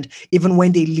oppressed, and even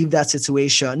when they leave that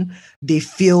situation, they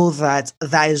feel that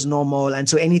is normal, and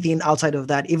so anything outside of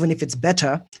that, even if it's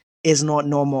better, is not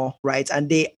normal, right? And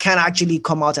they can actually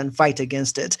come out and fight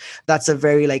against it. That's a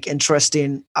very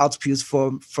interesting output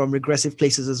from regressive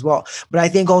places as well. But I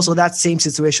think also that same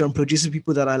situation produces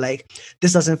people that are like,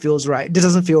 this doesn't feel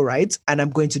right, and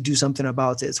I'm going to do something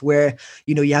about it. Where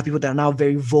you have people that are now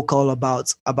very vocal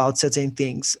about certain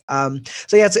things. So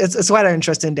yeah, it's quite an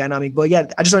interesting dynamic. But yeah,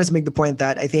 I just wanted to make the point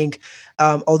that I think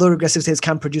although regressive states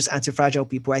can produce anti-fragile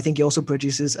people, I think it also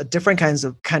produces a different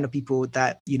kind of people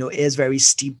that is very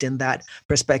steeped in that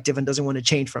perspective and doesn't want to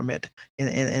change from it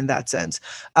in that sense.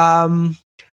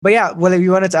 But yeah, well, if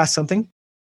you wanted to ask something.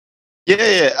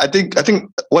 Yeah. I think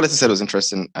what I said was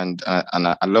interesting, and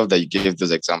I love that you gave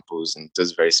those examples in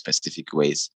those very specific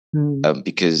ways,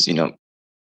 because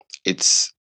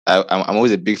it's I'm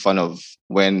always a big fan of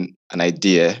when an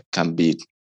idea can be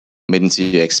made into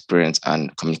your experience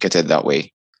and communicated that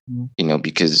way,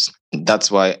 because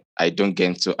that's why I don't get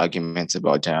into arguments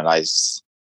about generalized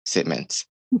statements.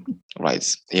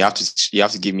 Right. You have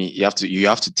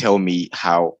to tell me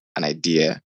how an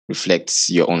idea reflects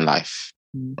your own life.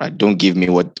 Right. Don't give me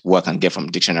what I can get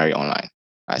from dictionary online.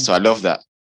 Right. So I love that.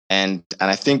 And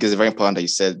I think it's very important that you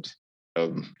said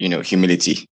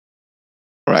humility.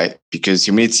 Right. Because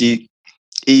humility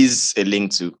is a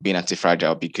link to being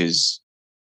anti-fragile, because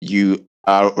you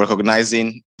are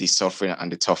recognizing the suffering and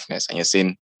the toughness, and you're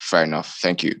saying, fair enough,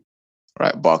 thank you.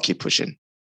 Right. But I'll keep pushing.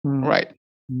 Right.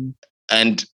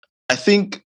 And I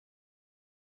think,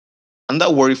 and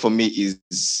that worry for me is,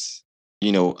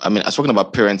 I was talking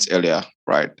about parents earlier,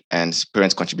 right? And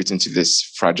parents contributing to this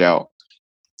fragile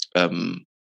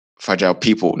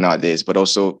people nowadays, but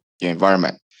also your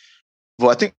environment. But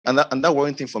I think, and that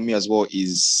worrying thing for me as well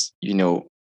is,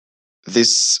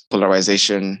 this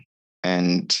polarization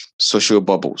and social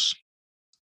bubbles,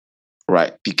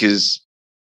 right? Because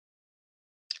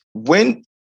when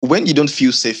you don't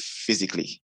feel safe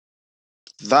physically,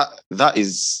 that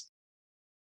is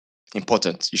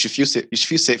important. You should feel safe. You should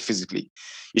feel safe physically.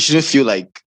 You shouldn't feel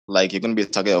like you're going to be a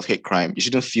target of hate crime. You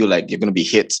shouldn't feel like you're going to be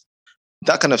hit.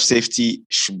 That kind of safety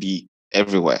should be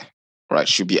everywhere, right?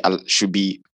 Should be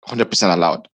 100%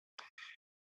 allowed.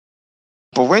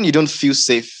 But when you don't feel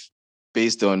safe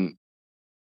based on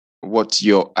what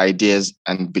your ideas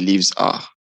and beliefs are,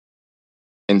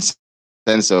 in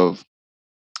sense of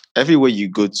everywhere you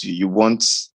go to, you want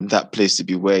that place to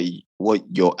be where what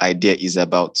your idea is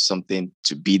about something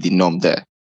to be the norm there.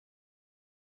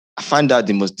 I find that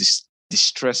the most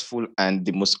distressful and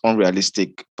the most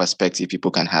unrealistic perspective people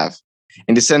can have,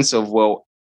 in the sense of, well,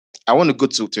 I want to go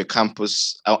to a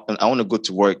campus, I want to go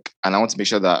to work, and I want to make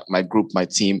sure that my group, my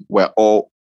team, I'll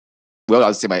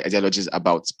say my ideologies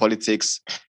about politics,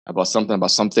 about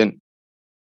something.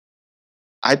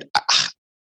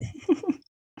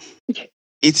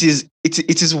 It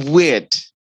is weird.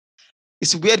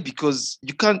 It's weird because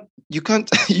you can't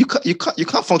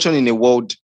function in a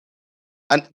world,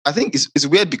 and I think it's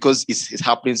weird because it's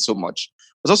happening so much.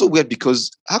 It's also weird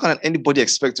because how can anybody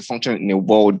expect to function in a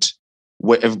world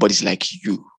where everybody's like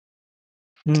you?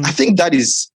 I think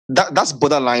that's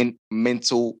borderline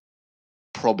mental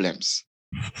problems,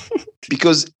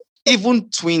 because even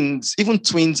twins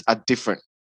are different.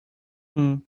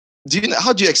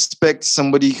 How do you expect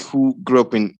somebody who grew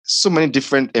up in so many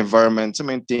different environments, so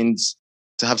many things,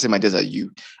 to have same ideas as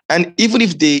you? And even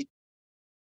if they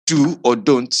do or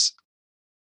don't,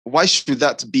 why should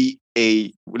that be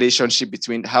a relationship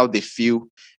between how they feel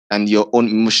and your own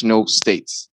emotional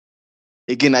states?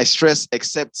 Again, I stress,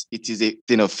 except it is a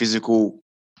thing of physical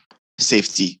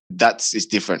safety. That is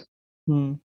different.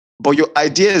 But your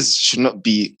ideas should not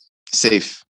be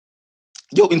safe.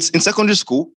 In secondary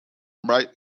school, right,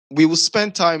 we will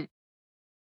spend time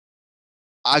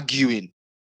arguing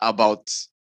about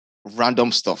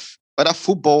random stuff, whether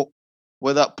football,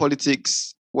 whether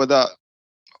politics, whether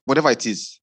whatever it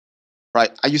is,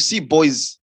 right? And you see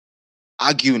boys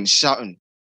arguing, shouting.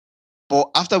 But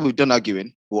after we've done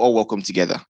arguing, we'll all welcome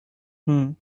together.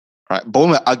 Right? But when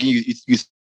we're arguing, you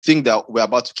think that we're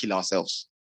about to kill ourselves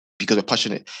because we're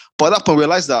passionate. But at that point, we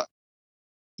realize that,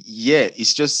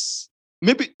 it's just,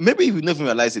 maybe we never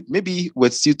realize it. Maybe we're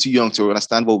still too young to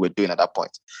understand what we're doing at that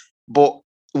point. But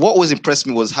what always impressed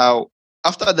me was how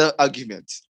after the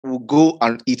argument, we'll go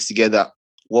and eat together,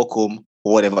 walk home,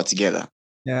 or whatever together.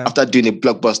 Yeah. After doing a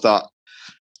blockbuster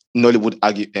Nollywood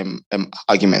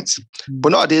argument.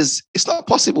 But nowadays, it's not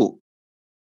possible.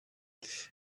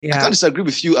 I can't disagree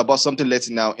with you about something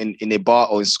later now in a bar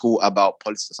or in school about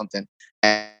politics or something.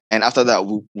 And after that,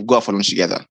 we'll go out for lunch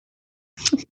together.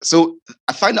 So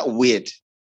I find that weird.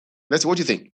 Let's, what do you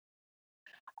think?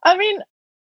 I mean,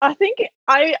 I think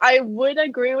I would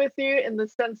agree with you in the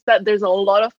sense that there's a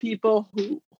lot of people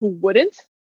who wouldn't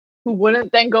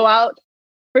then go out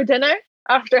for dinner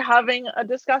after having a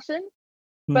discussion.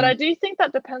 But I do think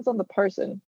that depends on the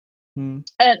person. And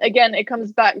again, it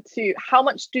comes back to how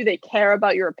much do they care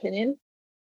about your opinion?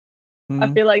 I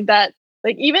feel like that,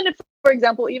 like, even if, for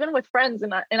example, even with friends,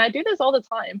 and I do this all the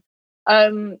time.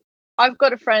 I've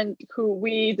got a friend who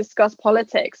we discuss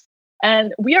politics,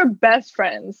 and we are best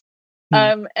friends.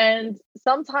 And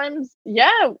sometimes,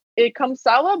 it comes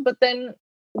sour, but then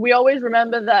we always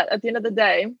remember that at the end of the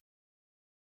day,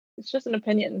 it's just an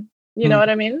opinion. You know what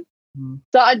I mean?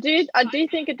 So I do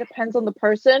think it depends on the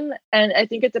person, and I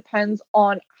think it depends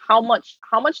on how much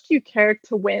do you care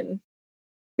to win?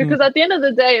 Because at the end of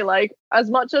the day, like, as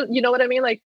much as, you know what I mean,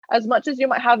 like, as much as you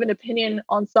might have an opinion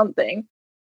on something,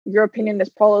 your opinion is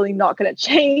probably not going to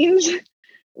change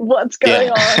what's going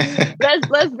on.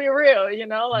 Let's be real, you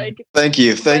know, like. Thank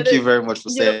you very much for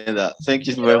saying that. Thank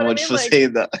you very much for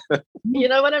saying that. You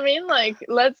know what I mean? Like,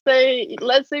 let's say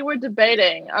we're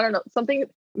debating, I don't know, something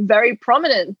very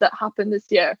prominent that happened this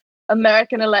year,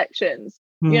 American elections.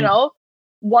 You know,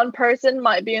 one person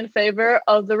might be in favor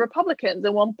of the Republicans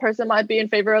and one person might be in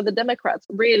favor of the Democrats.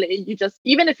 Really, you just,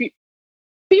 even if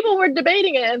people were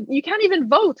debating it and you can't even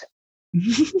vote.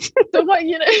 So what,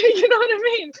 you know what I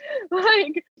mean?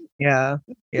 Like,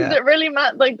 does it really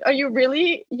matter? Like, are you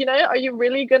really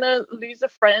gonna lose a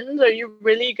friend? Are you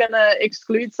really gonna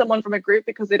exclude someone from a group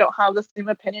because they don't have the same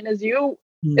opinion as you?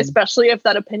 Especially if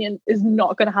that opinion is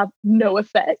not going to have no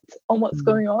effect on what's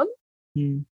going on.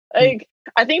 Like,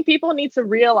 I think people need to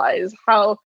realize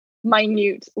how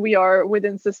minute we are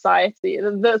within society.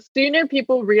 The sooner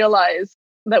people realize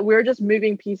that we're just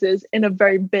moving pieces in a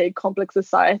very big, complex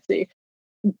society,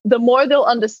 the more they'll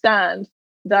understand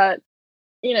that,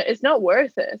 you know, it's not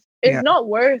worth it. It's not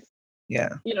worth, you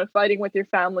know, fighting with your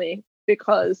family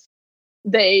because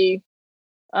they,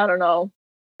 I don't know,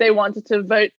 they wanted to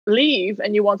vote leave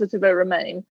and you wanted to vote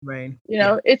remain. Right. You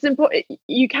know, it's important.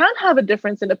 You can have a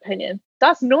difference in opinion.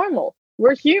 That's normal.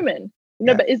 We're human. You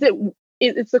know, but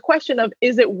it's a question of,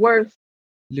 is it worth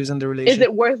losing the relationship? Is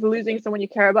it worth losing someone you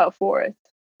care about for it?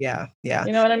 Yeah.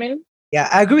 You know what I mean? Yeah,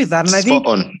 I agree with that. And I think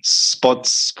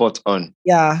spot on.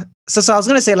 Yeah. So I was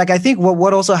gonna say, like, I think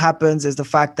what also happens is the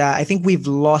fact that I think we've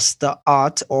lost the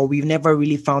art, or we've never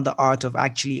really found the art of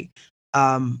actually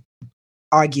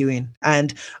arguing.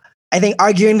 And I think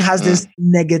arguing has this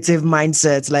negative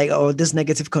mindset, like, or this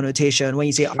negative connotation when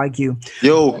you say argue.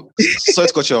 Yo, sorry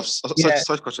to cut you off.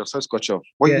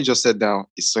 What you just said now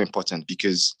is so important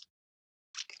because,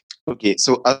 okay,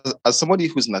 so as somebody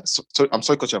who's not, I'm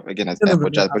sorry to cut you off again, I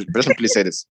apologize, but let me please say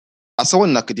this. As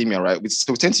someone in academia, right, we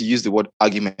tend to use the word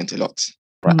argument a lot,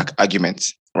 right?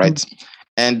 Argument, right?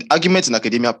 And argument in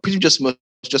academia pretty just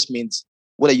means,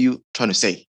 what are you trying to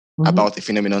say about a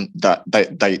phenomenon that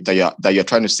you're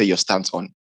trying to say your stance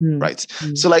on, right?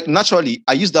 So, like, naturally,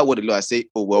 I use that word a lot. I say,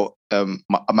 oh, well,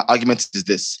 my argument is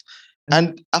this.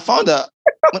 And I found that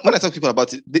when I talk to people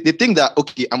about it, they think that,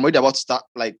 okay, I'm already about to start,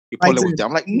 like, a problem with them.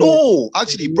 I'm like, no,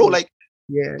 actually, bro, like,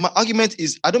 my argument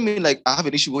is, I don't mean, like, I have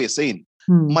an issue with what you're saying.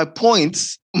 My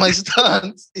point, my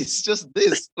stance is just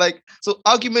this. Like, so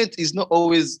argument is not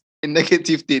always a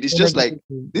negative thing. It's just like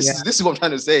this is what I'm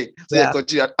trying to say. So yeah,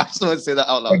 continue. I just want to say that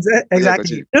out loud.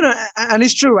 Exactly. No, and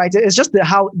it's true, right? It's just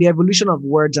how the evolution of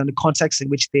words and the context in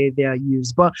which they are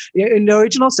used. But in the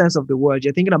original sense of the word,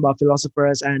 you're thinking about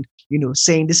philosophers and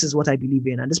saying this is what I believe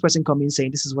in, and this person coming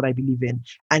saying this is what I believe in,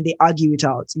 and they argue it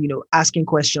out. Asking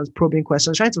questions, probing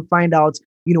questions, trying to find out.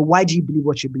 Why do you believe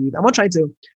what you believe? I'm not trying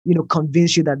to,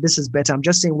 convince you that this is better. I'm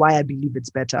just saying why I believe it's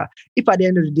better. If at the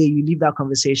end of the day, you leave that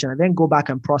conversation and then go back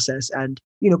and process and,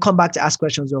 come back to ask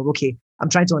questions of, okay, I'm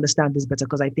trying to understand this better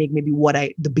because I think maybe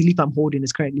the belief I'm holding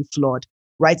is currently flawed,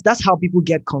 right? That's how people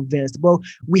get convinced. But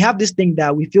we have this thing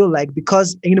that we feel like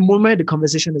because in the moment the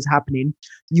conversation is happening,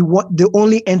 the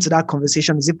only end to that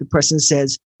conversation is if the person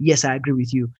says, yes, I agree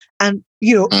with you. And,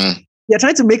 you're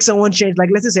trying to make someone change, like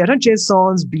let's just say you're trying to change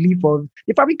someone's belief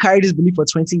they probably carried this belief for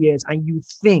 20 years and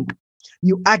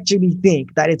you actually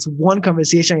think that it's one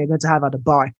conversation you're going to have at the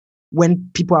bar when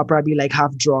people are probably like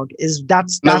half drunk.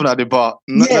 That's never at the bar.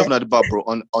 Never at the bar, bro.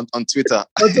 On Twitter.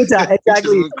 On Twitter,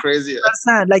 exactly. Which is crazy.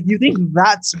 Like you think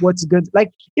that's what's good.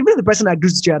 Like even if the person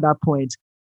agrees with you at that point,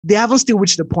 they haven't still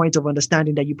reached the point of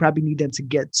understanding that you probably need them to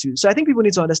get to. So I think people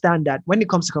need to understand that when it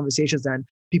comes to conversations and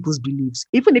people's beliefs,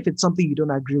 even if it's something you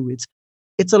don't agree with,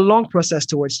 it's a long process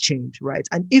towards change, right?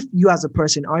 And if you as a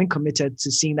person aren't committed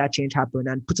to seeing that change happen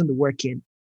and putting the work in,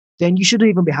 then you shouldn't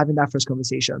even be having that first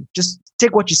conversation. Just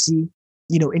take what you see,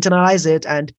 internalize it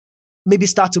and maybe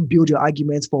start to build your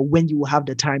arguments for when you will have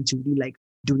the time to really like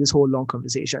do this whole long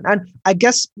conversation. And I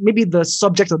guess maybe the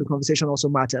subject of the conversation also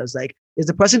matters. Like, is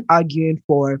the person arguing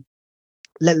for,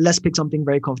 let's pick something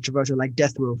very controversial like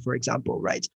death row, for example,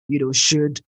 right?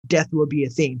 Should death row be a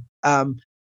thing?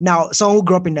 Now, someone who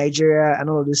grew up in Nigeria and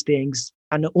all of these things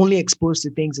and only exposed to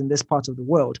things in this part of the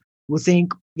world will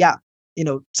think, yeah,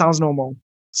 sounds normal.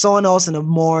 Someone else in a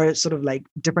more sort of like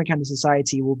different kind of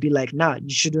society will be like, nah, you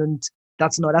shouldn't.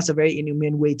 That's a very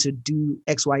inhumane way to do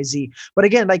X, Y, Z. But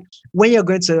again, like when you're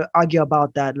going to argue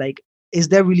about that, like, is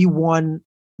there really one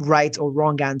right or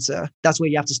wrong answer? That's where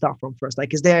you have to start from first.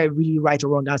 Like, is there a really right or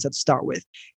wrong answer to start with?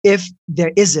 If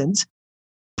there isn't,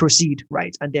 proceed,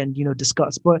 right? And then,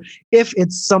 discuss. But if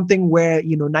it's something where,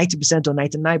 90% or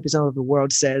 99% of the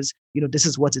world says, this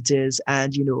is what it is,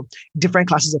 and, different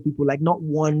classes of people, like not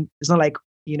one, it's not like,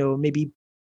 maybe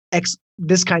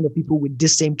this kind of people with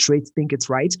this same traits think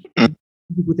it's right.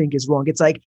 People think it's wrong. It's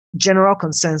like general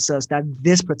consensus that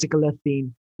this particular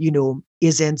thing,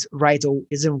 isn't right or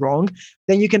isn't wrong.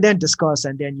 Then you can then discuss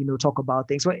and then, talk about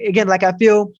things. But again, like I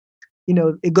feel,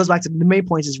 it goes back to the main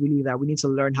point is really that we need to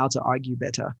learn how to argue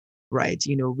better, right?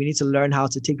 We need to learn how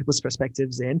to take people's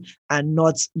perspectives in and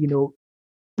not,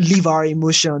 leave our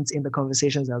emotions in the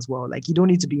conversations as well. Like you don't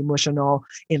need to be emotional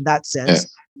in that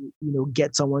sense,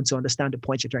 get someone to understand the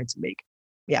point you're trying to make.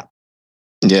 Yeah.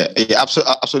 Yeah,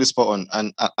 absolutely spot on.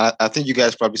 And I think you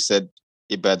guys probably said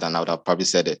it better than I would have probably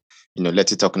said it.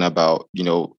 Let's talking about,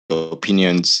 the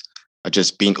opinions are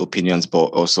just being opinions, but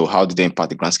also how do they impact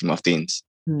the grand scheme of things?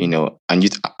 And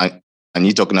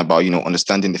you talking about,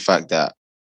 understanding the fact that,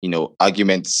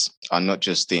 arguments are not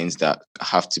just things that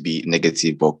have to be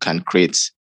negative, but can create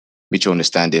mutual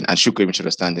understanding and should create mutual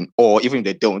understanding. Or even if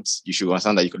they don't, you should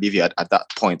understand that you could leave here at that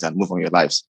point and move on your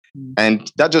lives.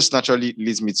 And that just naturally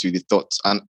leads me to the thoughts.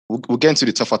 And we'll get into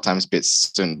the tougher times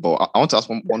bits soon. But I want to ask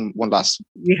one last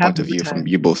point of view from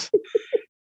you both.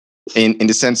 in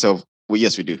the sense of, well,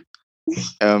 yes, we do.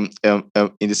 In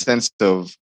the sense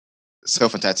of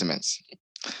self-entitlement.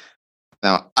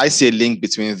 Now, I see a link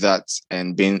between that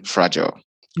and being fragile,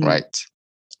 right?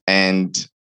 And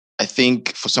I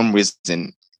think for some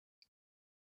reason,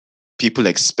 people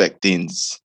expect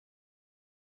things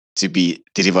to be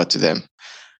delivered to them.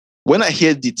 When I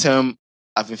hear the term,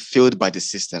 I've been failed by the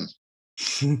system,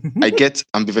 I get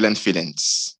ambivalent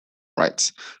feelings,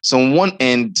 right? So on one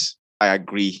end, I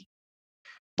agree.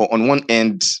 But on one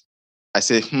end, I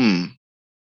say, to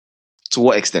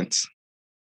what extent?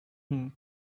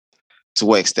 To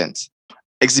what extent?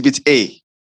 Exhibit A,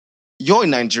 you're in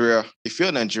Nigeria. If you're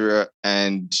in Nigeria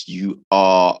and you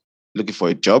are looking for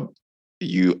a job,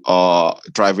 you are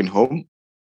driving home,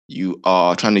 you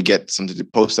are trying to get something to the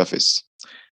post office.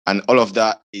 And all of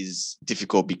that is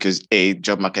difficult because A,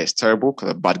 job market is terrible because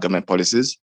of bad government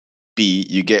policies. B,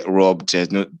 you get robbed,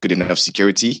 there's no good enough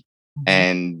security.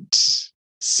 And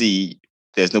C,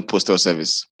 there's no postal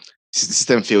service. The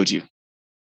system failed you.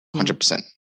 100%.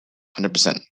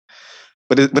 100%.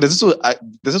 But there's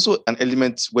also an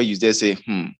element where you dare say,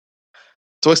 to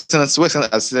what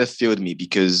extent has system failed me?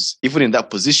 Because even in that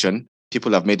position,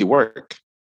 people have made it work.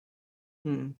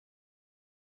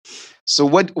 So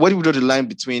what do we draw the line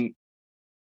between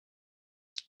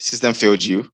system failed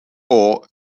you or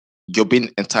you're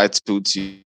being entitled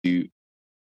to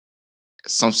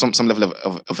some level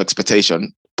of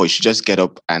expectation, but you should just get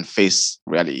up and face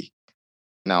reality.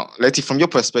 Now, Letty, from your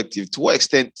perspective, to what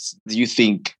extent do you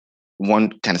think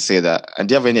one can say that? And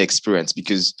do you have any experience?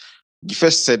 Because you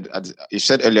said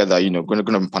earlier that, going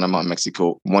to Panama and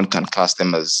Mexico, one can class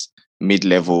them as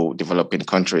mid-level developing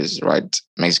countries, right?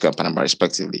 Mexico and Panama,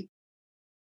 respectively.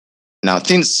 Now,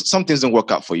 some things don't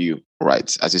work out for you,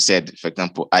 right? As you said, for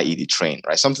example, i.e. the train,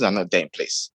 right? Some things are not there in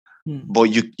place. But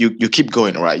you keep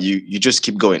going, right? You just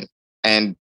keep going.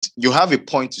 And you have a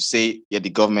point to say, yeah,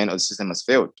 the government or the system has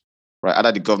failed, right?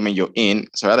 Either the government you're in,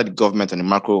 either the government on the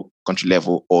macro country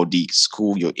level or the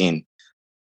school you're in.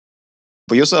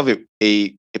 But you also have a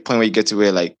point where you get to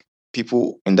where, like,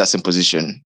 people in that same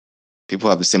position, people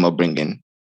have the same upbringing,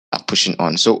 are pushing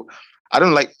on. So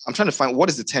I'm trying to find what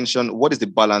is the tension, what is the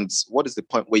balance, what is the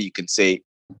point where you can say,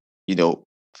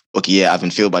 okay, yeah, I've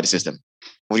been failed by the system.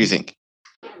 What do you think?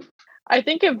 I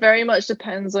think it very much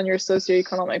depends on your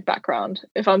socioeconomic background,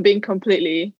 if I'm being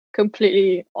completely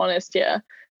honest here.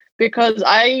 Because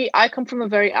I come from a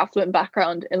very affluent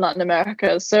background in Latin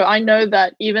America. So I know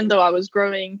that even though I was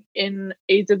growing in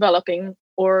a developing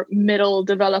or middle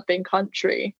developing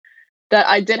country, that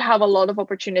I did have a lot of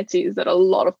opportunities that a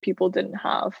lot of people didn't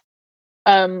have.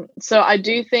 So I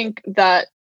do think that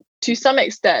to some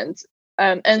extent,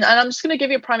 and I'm just going to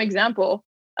give you a prime example.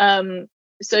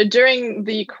 So during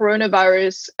the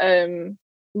coronavirus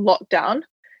lockdown,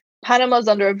 Panama's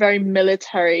under a very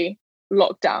military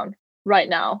lockdown right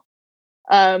now.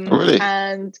 Really?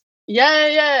 And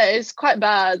yeah, it's quite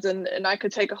bad, and I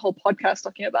could take a whole podcast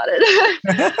talking about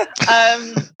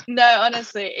it. No,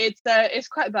 honestly, it's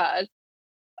quite bad.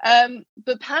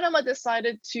 But Panama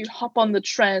decided to hop on the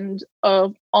trend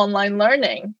of online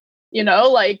learning,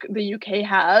 like the UK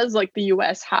has, like the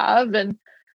US have, and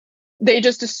they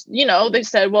just they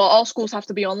said, well, all schools have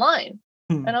to be online.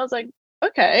 And I was like,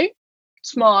 okay,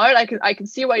 smart. I can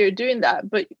see why you're doing that.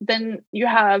 But then you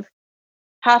have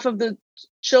half of the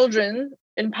children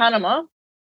in Panama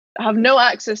have no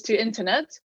access to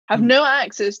internet, have no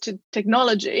access to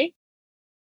technology,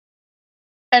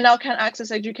 and now can't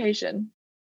access education.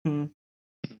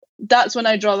 That's when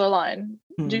I draw the line.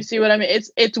 Do you see what I mean?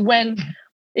 It's when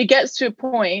it gets to a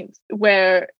point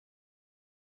where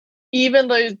even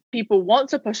though people want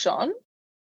to push on,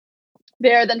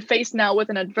 they're then faced now with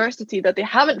an adversity that they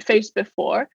haven't faced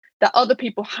before, that other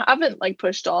people haven't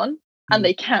pushed on, and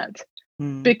they can't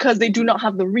because they do not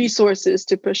have the resources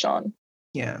to push on.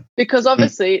 Yeah. Because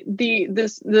obviously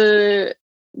the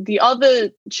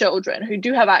other children who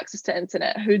do have access to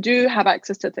internet, who do have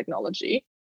access to technology,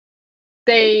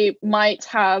 they might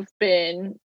have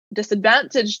been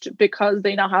disadvantaged because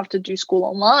they now have to do school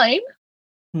online,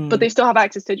 but they still have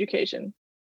access to education.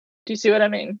 Do you see what I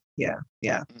mean? Yeah.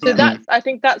 So I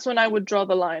think that's when I would draw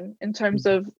the line in terms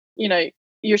of,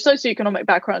 your socioeconomic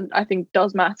background, I think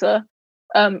does matter.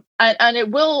 And it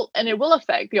will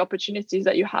affect the opportunities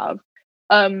that you have.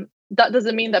 That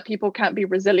doesn't mean that people can't be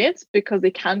resilient, because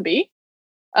they can be.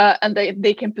 And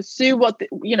they can pursue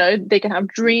they can have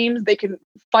dreams, they can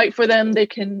fight for them, they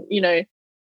can,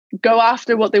 go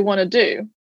after what they want to do.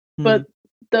 But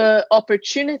the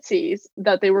opportunities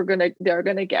that they're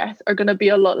gonna get are gonna be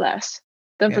a lot less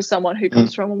than for someone who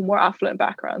comes from a more affluent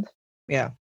background.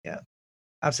 Yeah,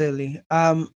 absolutely.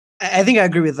 I think I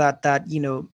agree with that. That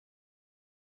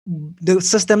the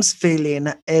system's failing.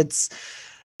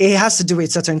 It has to do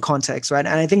with certain context, right?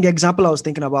 And I think the example I was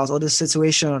thinking about, or the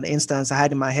situation or the instance I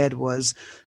had in my head was,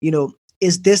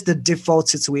 is this the default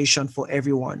situation for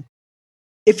everyone?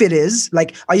 If it is,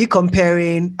 are you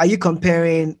comparing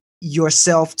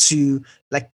yourself to,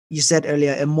 like you said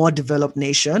earlier, a more developed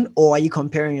nation, or are you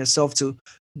comparing yourself to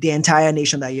the entire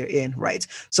nation that you're in, right?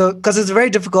 So, because it's very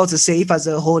difficult to say if as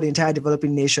a whole, the entire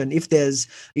developing nation, if there's,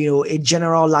 a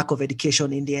general lack of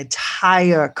education in the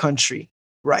entire country,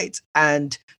 right?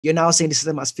 And you're now saying the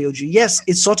system has failed you. Yes,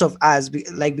 it sort of has,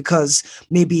 because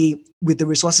maybe with the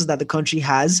resources that the country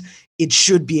has, it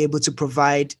should be able to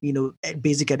provide,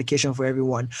 basic education for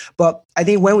everyone. But I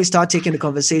think when we start taking the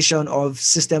conversation of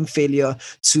system failure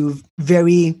to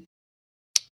very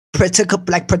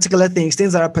particular things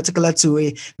that are particular to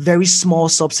a very small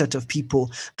subset of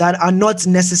people that are not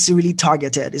necessarily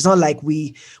targeted. It's not like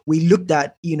we looked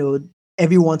at,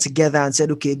 everyone together and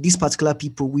said, okay, these particular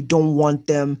people, we don't want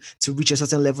them to reach a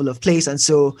certain level of place. And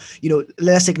so,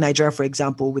 let's take Nigeria, for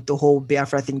example, with the whole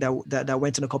Biafra thing that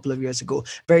went on a couple of years ago.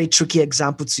 Very tricky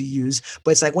example to use,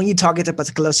 but it's like when you target a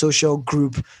particular social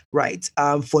group, right,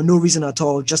 for no reason at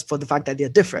all, just for the fact that they're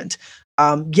different.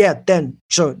 Then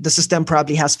sure, the system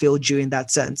probably has failed you in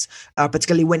that sense,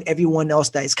 particularly when everyone else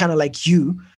that is kind of like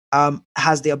you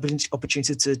has the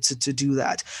opportunity to do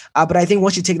that. But I think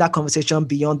once you take that conversation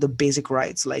beyond the basic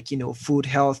rights, like, food,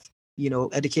 health,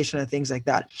 education and things like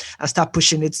that, and start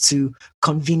pushing it to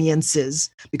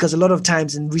conveniences, because a lot of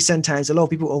times in recent times, a lot of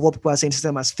people, or what people are saying,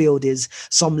 system has failed is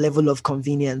some level of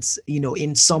convenience,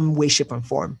 in some way, shape and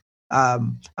form.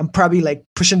 I'm probably like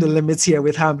pushing the limits here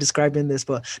with how I'm describing this,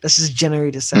 but that's just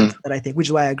generally the sense that I think, which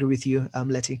is why I agree with you,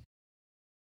 Letty.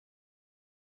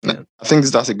 Yeah. I think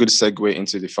that's a good segue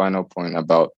into the final point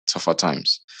about tougher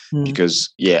times,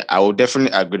 because I will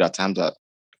definitely agree that times are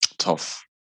tough,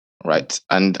 right?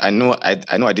 And I know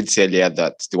I did say earlier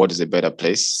that the world is a better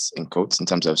place, in quotes, in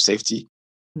terms of safety,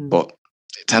 but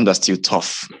times are still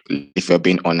tough, if you're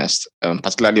being honest.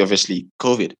 Particularly, obviously,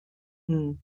 COVID.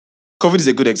 COVID is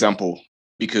a good example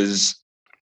because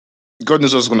God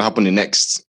knows what's going to happen in the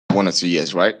next 1 or 2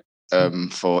 years, right?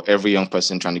 For every young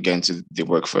person trying to get into the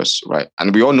workforce, right?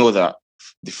 And we all know that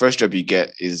the first job you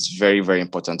get is very, very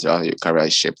important to how your career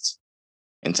is shaped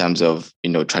in terms of,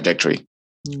 trajectory.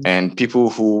 And people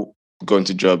who go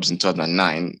into jobs in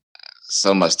 2009,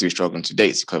 some are still struggling to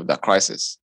date because of that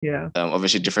crisis. Yeah.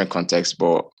 Obviously, different context,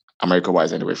 but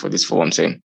America-wise anyway, for what I'm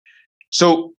saying.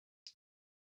 So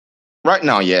right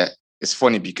now, it's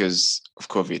funny because of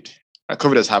COVID.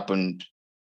 COVID has happened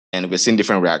and we're seeing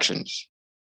different reactions.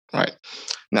 Right.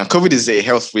 Now, COVID is a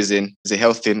health reason, is a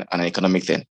health thing and an economic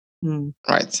thing.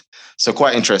 Right. So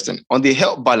quite interesting. On the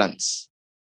health balance,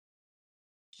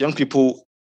 young people,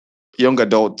 young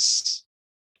adults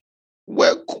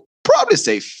were probably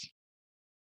safe.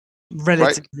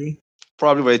 Relatively. Right?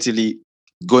 Probably relatively,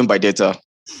 going by data.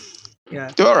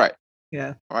 Yeah. They're all right.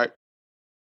 Yeah. All right.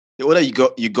 The older you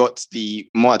got, the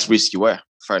more at risk you were.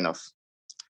 Fair enough.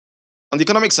 On the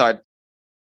economic side,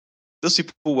 those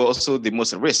people were also the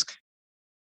most at risk.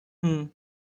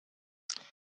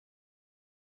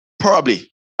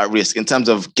 Probably at risk in terms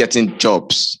of getting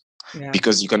jobs,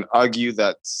 because you can argue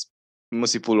that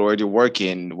most people already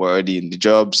working were already in the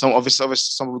job. Some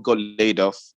people got laid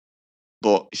off,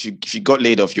 but if you got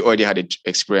laid off, you already had an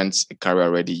experience, a career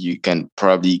already. You can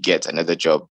probably get another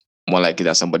job more likely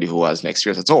than somebody who has no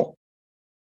experience at all.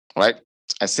 Right?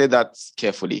 I say that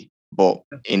carefully, but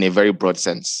in a very broad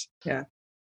sense. Yeah.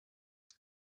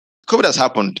 COVID has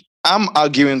happened. I'm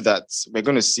arguing that we're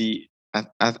going to see,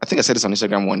 I think I said this on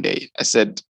Instagram one day. I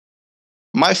said,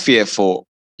 my fear for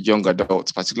young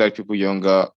adults, particularly people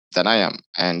younger than I am,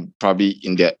 and probably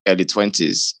in their early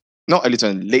 20s, not early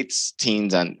 20s, late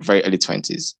teens and very early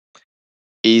 20s,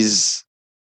 is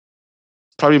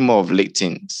probably more of late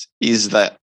teens, is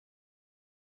that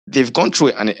they've gone through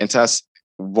an entire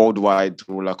worldwide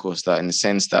roller coaster in the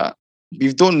sense that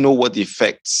we don't know what the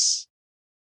effects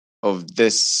of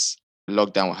this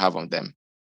lockdown will have on them.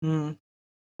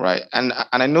 Right. And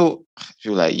I know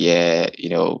people like, they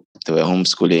were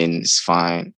homeschooling, it's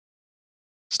fine.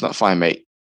 It's not fine, mate.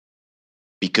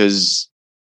 Because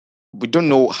we don't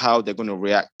know how they're going to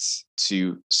react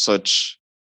to such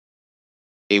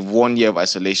a 1 year of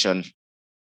isolation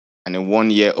and a 1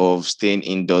 year of staying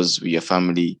indoors with your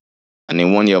family and a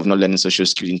 1 year of not learning social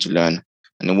skills you need to learn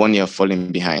and a 1 year of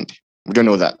falling behind. We don't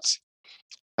know that.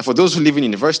 And for those who live in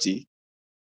university,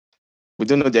 we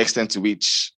don't know the extent to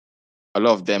which a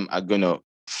lot of them are going to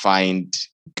find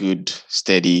good,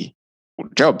 steady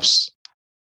jobs.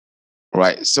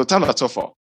 Right. So times are tougher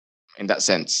in that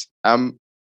sense.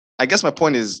 I guess my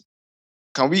point is,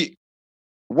 how do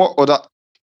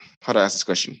I ask this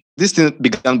question? This thing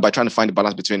began by trying to find the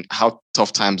balance between how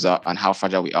tough times are and how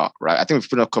fragile we are, right? I think we've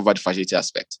pretty much covered the fragility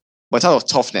aspect. But in terms of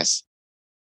toughness,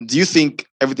 do you think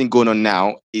everything going on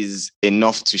now is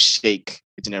enough to shake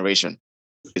a generation?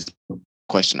 Is the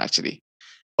question, actually.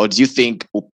 Or do you think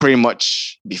we'll pretty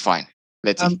much be fine?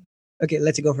 Letty. Okay,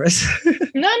 Letty go first.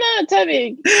 No,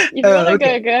 Toby. If you want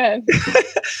to go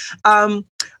ahead.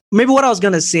 Maybe what I was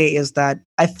going to say is that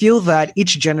I feel that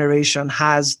each generation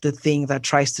has the thing that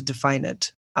tries to define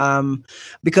it.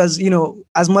 Because,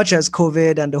 as much as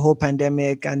COVID and the whole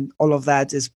pandemic and all of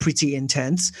that is pretty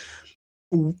intense,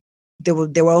 there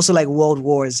were also like world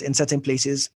wars in certain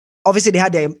places. Obviously, they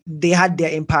had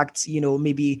their impacts,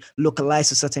 maybe localized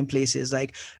to certain places.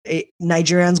 Like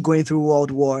Nigerians going through World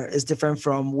War is different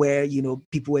from where,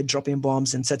 people were dropping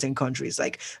bombs in certain countries.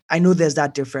 Like, I know there's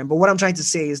that different. But what I'm trying to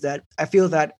say is that I feel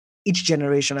that each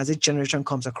generation, as each generation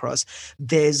comes across,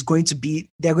 they're going to be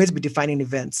defining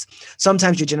events.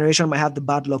 Sometimes your generation might have the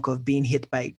bad luck of being hit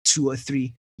by 2 or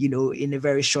 3, in a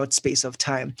very short space of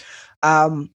time.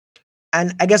 And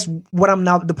I guess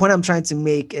the point I'm trying to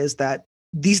make is that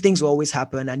these things will always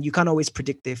happen and you can't always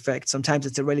predict the effect. Sometimes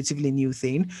it's a relatively new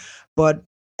thing, but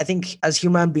I think as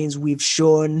human beings, we've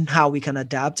shown how we can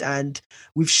adapt, and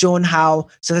we've shown how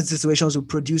certain situations will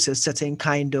produce a certain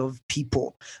kind of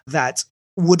people that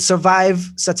would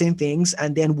survive certain things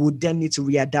and then would then need to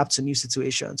readapt to new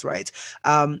situations, right?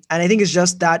 And I think it's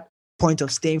just that point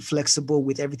of staying flexible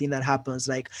with everything that happens,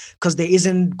 like, because there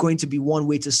isn't going to be one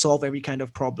way to solve every kind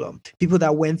of problem. People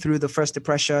that went through the first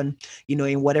depression,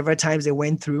 in whatever times they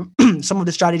went through, some of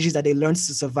the strategies that they learned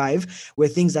to survive were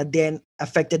things that then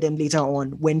affected them later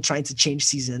on when trying to change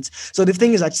seasons. So the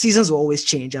thing is that seasons will always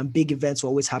change and big events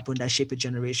will always happen that shape a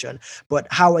generation. But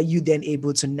how are you then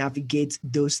able to navigate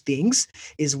those things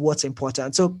is what's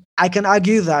important. So I can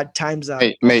argue that times are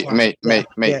mate.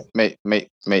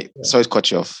 Sorry to cut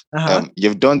you off.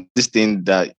 You've done this thing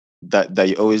that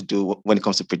you always do when it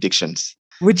comes to predictions,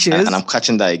 which is, and I'm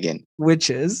catching that again.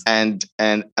 Which is, and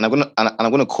I'm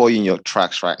gonna call you in your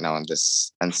tracks right now on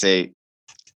this and say,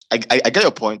 I get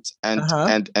your point,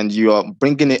 and you are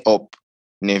bringing it up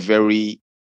in a very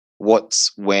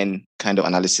what's when kind of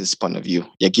analysis point of view.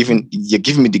 You're giving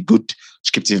me the good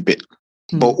descriptive bit,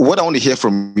 but what I want to hear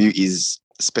from you is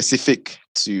specific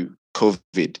to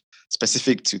COVID,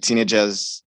 specific to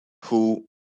teenagers who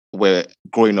were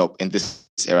growing up in this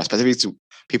era, specific to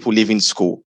people leaving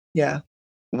school. Yeah.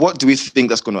 What do we think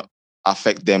that's going to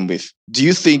affect them with? Do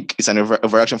you think it's an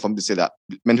overreaction for me to say that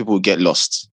many people will get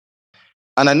lost?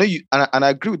 And I know you, and I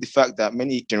agree with the fact that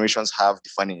many generations have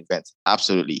defining events.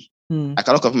 Absolutely. I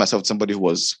cannot compare myself to somebody who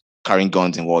was carrying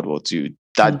guns in World War II.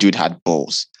 That dude had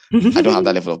balls. I don't have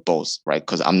that level of balls, right?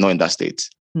 Because I'm not in that state.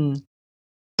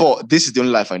 But this is the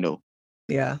only life I know.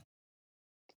 Yeah.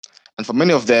 And for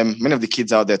many of the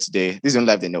kids out there today, this is the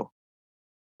only life they know,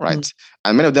 right?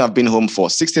 And many of them have been home for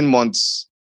 16 months,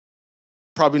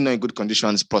 probably not in good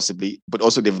conditions, possibly, but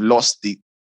also they've lost the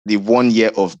 1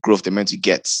 year of growth they're meant to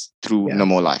get through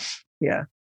normal life. Yeah.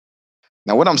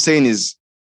 Now, what I'm saying is,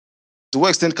 to what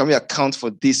extent can we account for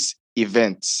this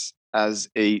event as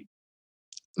a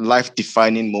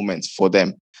life-defining moment for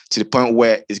them to the point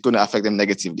where it's going to affect them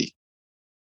negatively?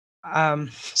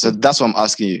 So that's what I'm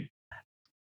asking you.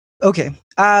 Okay.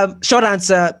 Short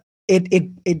answer,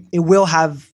 it will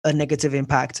have a negative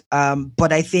impact.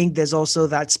 But I think there's also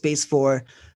that space for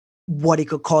what it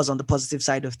could cause on the positive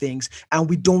side of things. And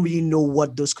we don't really know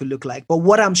what those could look like. But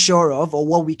what I'm sure of, or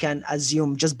what we can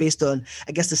assume just based on,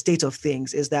 I guess, the state of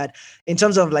things, is that in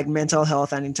terms of like mental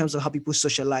health and in terms of how people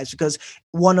socialize, because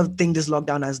one of the things this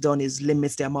lockdown has done is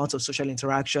limits the amount of social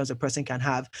interactions a person can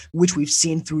have, which we've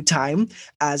seen through time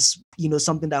as,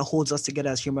 something that holds us together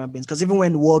as human beings. Because even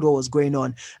when World War was going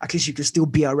on, at least you could still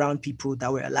be around people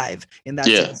that were alive in that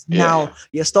sense. Now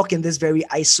you're stuck in this very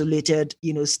isolated,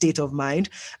 state of mind.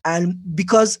 And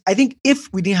because I think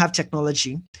if we didn't have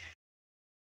technology,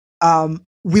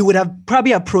 we would have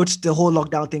probably approached the whole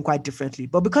lockdown thing quite differently.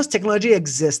 But because technology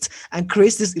exists and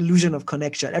creates this illusion of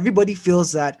connection, everybody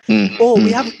feels that,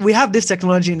 we have this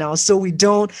technology now, so we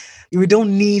don't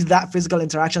need that physical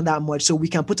interaction that much, so we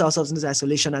can put ourselves in this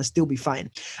isolation and still be fine.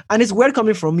 And it's weird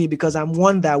coming from me because I'm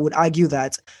one that would argue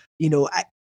that,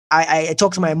 I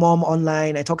talk to my mom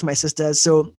online, I talk to my sisters,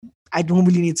 so I don't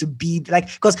really need to be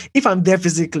like, because if I'm there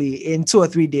physically in 2 or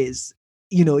 3 days,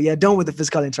 you're done with the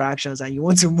physical interactions and you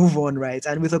want to move on, right?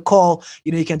 And with a call,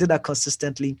 you can do that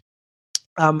consistently.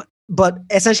 But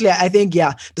essentially, I think,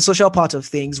 the social part of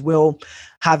things will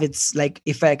have its like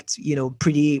effect,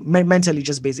 pretty mentally,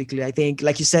 just basically. I think,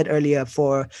 like you said earlier,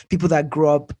 for people that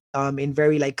grow up in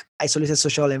very like isolated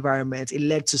social environments, it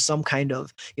led to some kind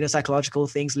of, psychological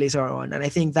things later on. And I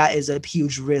think that is a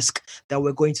huge risk that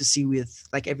we're going to see with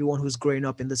like everyone who's growing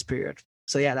up in this period.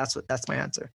 So yeah, that's my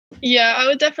answer. Yeah, I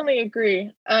would definitely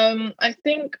agree. I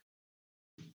think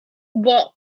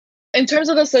in terms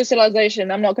of the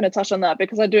socialization, I'm not going to touch on that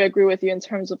because I do agree with you in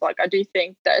terms of like, I do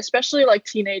think that especially like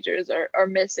teenagers are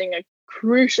missing a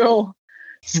crucial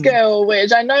skill,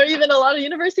 which I know even a lot of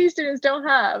university students don't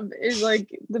have, is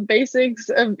like the basics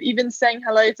of even saying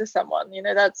hello to someone.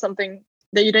 That's something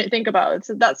that you don't think about.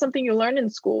 So that's something you learn in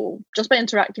school just by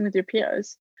interacting with your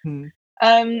peers.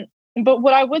 But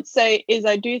what I would say is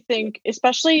I do think,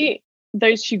 especially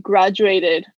those who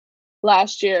graduated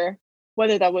last year,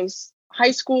 whether that was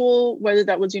high school, whether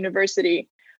that was university,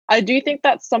 I do think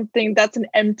that's an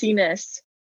emptiness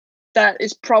that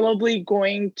is probably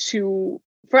going to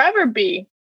forever be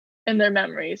in their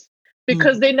memories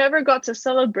because they never got to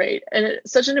celebrate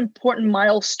such an important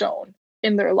milestone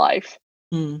in their life.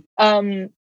 And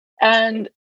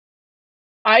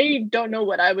I don't know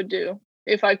what I would do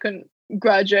if I couldn't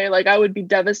graduate. Like, I would be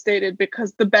devastated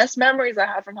because the best memories I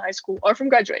have from high school are from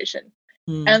graduation.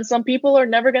 And some people are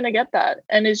never going to get that.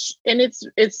 And it's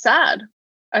sad,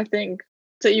 I think.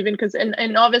 to even, because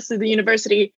and obviously the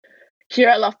university here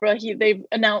at Loughborough, they've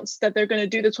announced that they're going to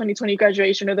do the 2020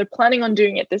 graduation, or they're planning on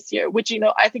doing it this year, which,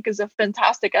 I think is a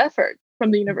fantastic effort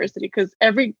from the university, because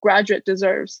every graduate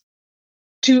deserves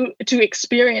to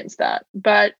experience that.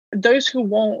 But those who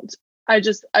won't, I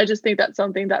just think that's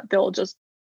something that they'll just,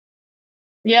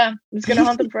 it's going to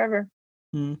haunt them forever.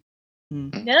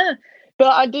 Yeah.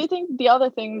 But I do think the other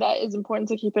thing that is important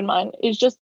to keep in mind is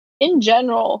just, in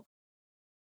general,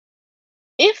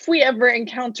 if we ever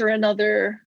encounter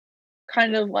another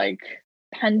kind of like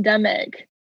pandemic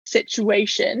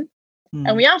situation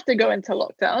and we have to go into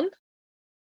lockdown,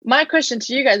 my question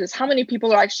to you guys is, how many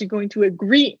people are actually going to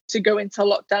agree to go into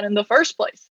lockdown in the first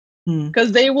place?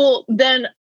 Because they will then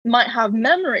might have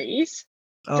memories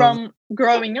from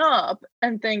growing up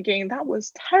and thinking that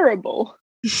was terrible.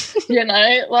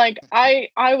 Like I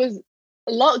was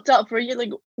locked up for a year.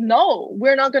 Like, no,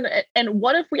 we're not gonna. And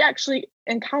what if we actually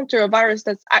encounter a virus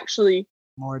that's actually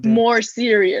more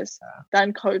serious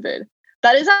than COVID?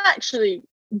 That is actually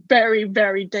very,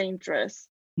 very dangerous.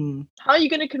 How are you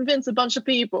going to convince a bunch of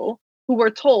people who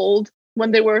were told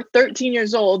when they were 13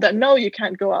 years old that no, you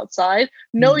can't go outside,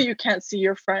 no, you can't see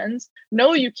your friends,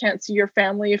 no, you can't see your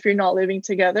family if you're not living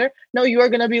together, no, you are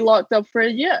going to be locked up for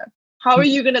a year? How are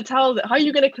you going to tell them? How are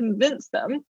you going to convince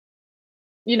them,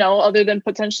 other than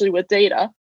potentially with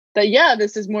data, that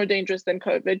this is more dangerous than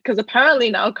COVID? Because apparently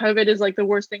now COVID is like the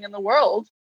worst thing in the world,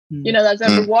 that's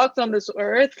ever walked on this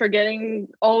earth, forgetting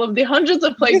all of the hundreds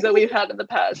of plagues that we've had in the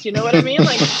past. You know what I mean?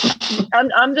 Like,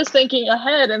 I'm just thinking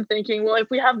ahead and thinking, well, if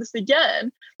we have this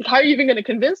again, how are you even going to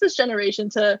convince this generation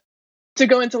to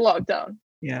go into lockdown?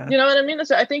 Yeah. You know what I mean?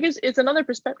 So I think it's another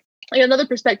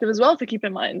perspective as well to keep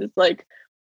in mind. It's like,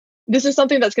 this is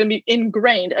something that's going to be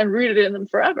ingrained and rooted in them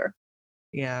forever.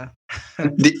 Yeah.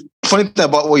 The funny thing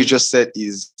about what you just said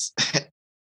is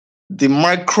the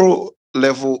micro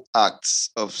level acts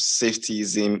of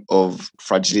safetyism, of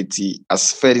fragility, has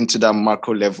fed into that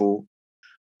macro level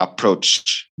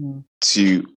approach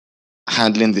to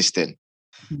handling this thing.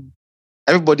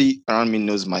 Everybody around me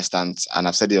knows my stance, and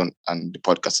I've said it on the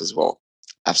podcast as well.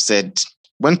 I've said,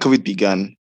 when COVID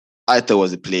began, I thought it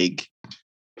was a plague.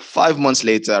 5 months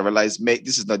later, I realized, mate,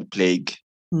 this is not a plague.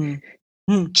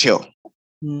 Chill.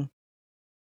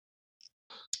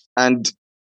 And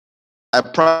I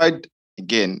pride,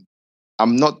 again,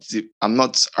 I'm not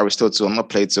Aristotle, I'm not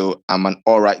Plato, I'm an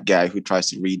all right guy who tries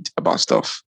to read about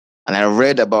stuff. And I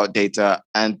read about data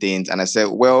and things, and I said,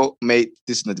 well, mate,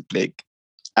 this is not a plague.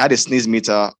 I had a sneeze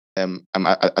meter.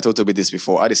 I told Toby this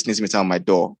before. I had a sneeze meter on my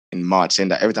door in March, saying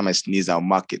that every time I sneeze, I'll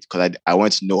mark it because I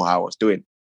wanted to know how I was doing.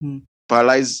 But I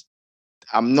realized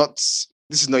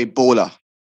this is not Ebola.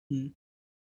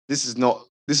 This is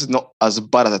not as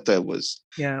bad as I thought it was.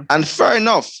 Yeah. And fair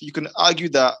enough, you can argue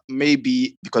that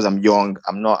maybe because I'm young,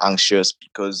 I'm not anxious,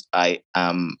 because I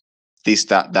am this,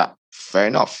 that. Fair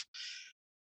enough.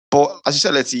 But as you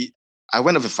said, Letty, I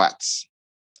went over facts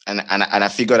and I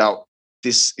figured out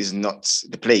this is not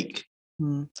the plague.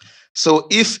 So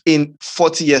if in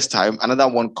 40 years' time, another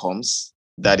one comes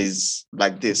that is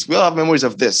like this, we all have memories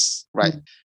of this, right?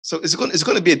 So it's going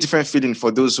to be a different feeling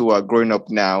for those who are growing up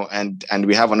now, and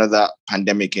we have another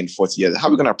pandemic in 40 years. How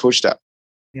are we going to approach that?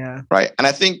 Yeah. Right. And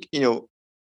I think, the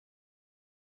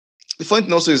funny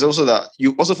thing also is also that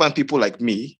you also find people like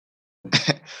me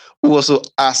who also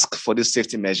ask for these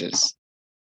safety measures.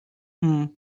 In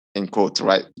quote,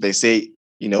 right? They say,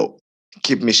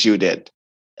 keep me shielded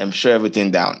and shut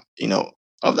everything down,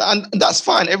 and that's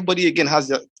fine. Everybody, again, has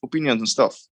their opinions and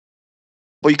stuff.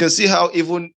 But you can see how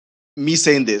even me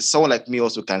saying this, someone like me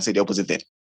also can say the opposite thing.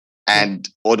 And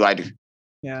what do I do?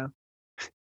 Yeah.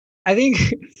 I think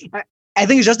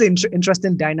it's just the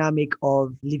interesting dynamic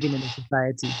of living in a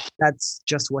society. That's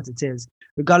just what it is.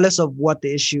 Regardless of what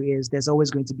the issue is, there's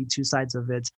always going to be two sides of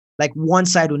it. Like, one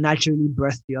side will naturally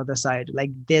birth the other side.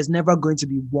 Like, there's never going to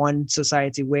be one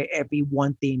society where every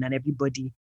one thing and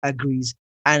everybody agrees.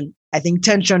 And I think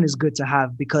tension is good to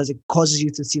have because it causes you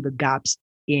to see the gaps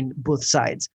in both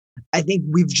sides. I think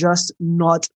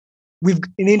the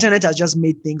internet has just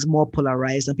made things more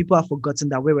polarized, and people have forgotten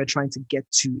that where we're trying to get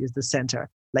to is the center.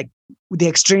 Like, the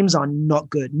extremes are not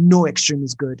good. No extreme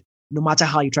is good, no matter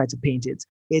how you try to paint it.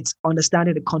 It's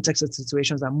understanding the context of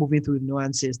situations and moving through the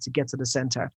nuances to get to the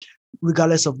center,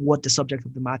 regardless of what the subject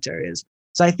of the matter is.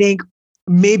 So I think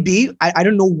maybe, I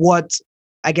don't know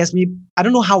I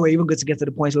don't know how we're even going to get to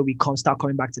the point where we start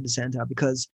coming back to the center,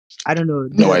 because I don't know.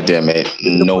 No idea, mate.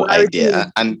 No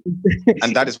idea. And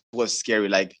that is what's scary.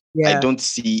 Like, I don't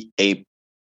see a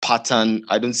pattern.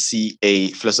 I don't see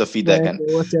a philosophy that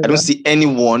I don't see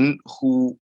anyone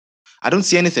I don't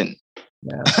see anything.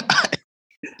 Yeah. I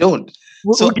don't.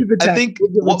 We'll give it time. I think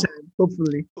time,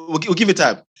 hopefully we'll give it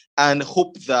time and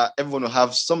hope that everyone will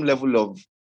have some level of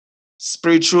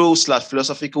spiritual /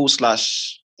 philosophical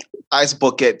 / ice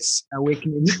buckets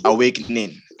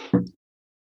awakening.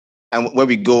 And where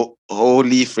we go,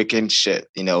 holy freaking shit,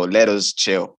 let us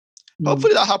chill.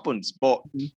 Hopefully that happens. But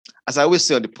as I always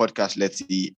say on the podcast,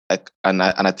 Letty, and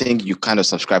I think you kind of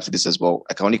subscribe to this as well,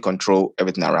 I can only control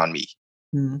everything around me.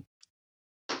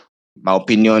 My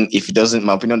opinion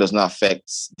does not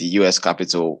affect the US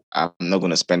Capitol, I'm not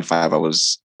going to spend 5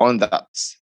 hours on that.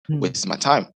 Waste my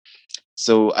time.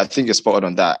 So I think you're spot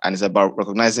on that. And it's about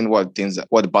recognizing what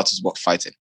the battles worth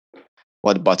fighting,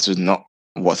 what the battles not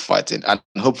worth fighting. And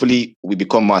hopefully we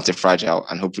become more anti-fragile,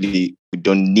 and hopefully we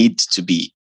don't need to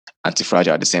be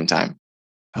anti-fragile at the same time.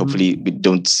 Hopefully we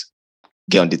don't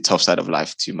get on the tough side of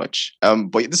life too much.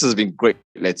 But this has been great,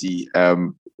 Letty.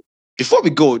 Before we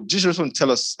go, just want to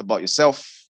tell us about yourself,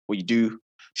 what you do,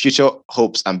 future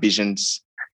hopes, ambitions.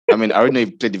 I mean, I already know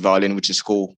you played the violin, which is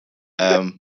cool.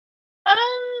 I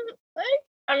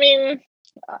mean,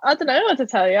 I don't know what to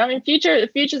tell you. I mean,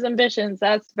 future's ambitions.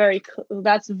 That's very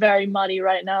muddy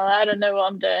right now. I don't know what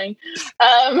I'm doing.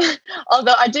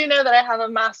 Although I do know that I have a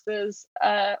master's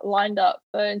lined up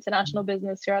for international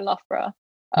business here at Loughborough,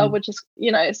 which is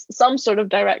some sort of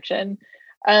direction.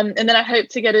 And then I hope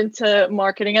to get into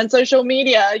marketing and social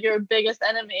media, your biggest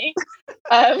enemy.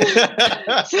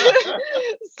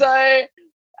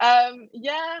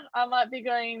 Yeah, I might be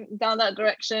going down that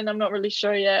direction. I'm not really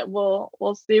sure yet.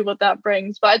 We'll see what that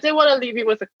brings. But I did want to leave you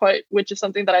with a quote, which is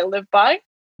something that I live by.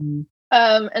 And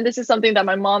this is something that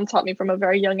my mom taught me from a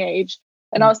very young age.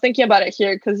 And I was thinking about it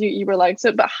here because you were like,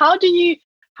 so, but how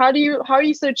are you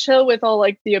so chill with all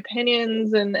like the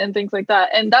opinions and things like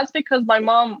that? And that's because my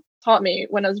mom taught me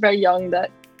when I was very young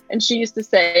and she used to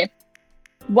say,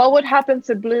 what would happen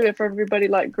to blue if everybody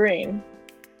liked green?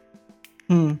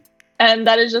 And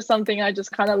that is just something I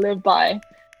just kind of live by.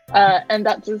 And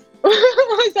that just,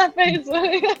 what's that face?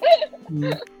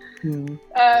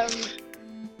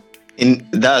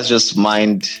 That's just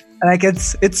mind. Like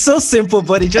it's so simple,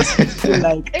 but it just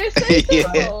like it's so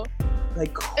simple.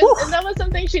 Like and that was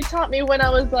something she taught me when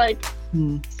I was like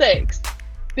 6.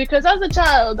 Because as a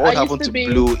child, what happened to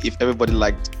blue if everybody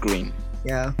liked green?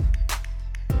 Yeah.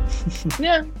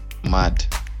 Yeah. Mad.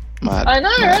 I know,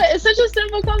 right? It's such a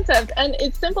simple concept, and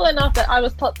it's simple enough that I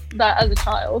was taught that as a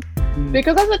child.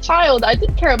 Because as a child, I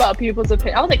did care about people's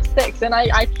opinion. I was like 6, and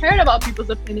I cared about people's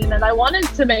opinion, and I wanted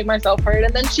to make myself heard.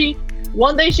 And then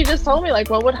one day she just told me,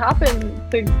 like, what would happen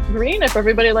to green if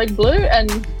everybody liked blue?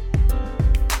 And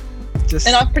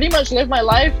I've pretty much lived my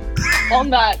life on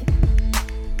that.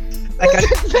 Like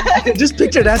I can just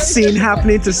picture that scene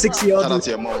happening to 6-year-old. Shout out to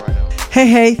your mom right now.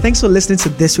 Hey, thanks for listening to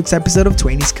this week's episode of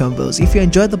 20s Combos. If you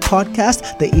enjoyed the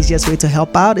podcast, the easiest way to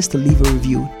help out is to leave a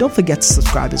review. Don't forget to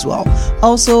subscribe as well.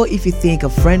 Also, if you think a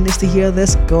friend needs to hear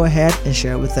this, go ahead and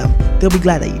share it with them. They'll be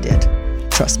glad that you did.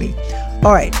 Trust me.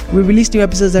 Alright, we release new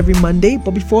episodes every Monday,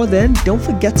 but before then, don't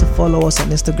forget to follow us on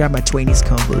Instagram at 20s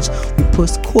Combos. We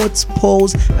post quotes,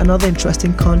 polls, and other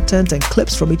interesting content and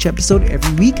clips from each episode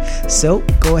every week, so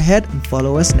go ahead and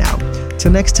follow us now.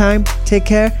 Till next time, take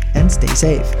care and stay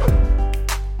safe.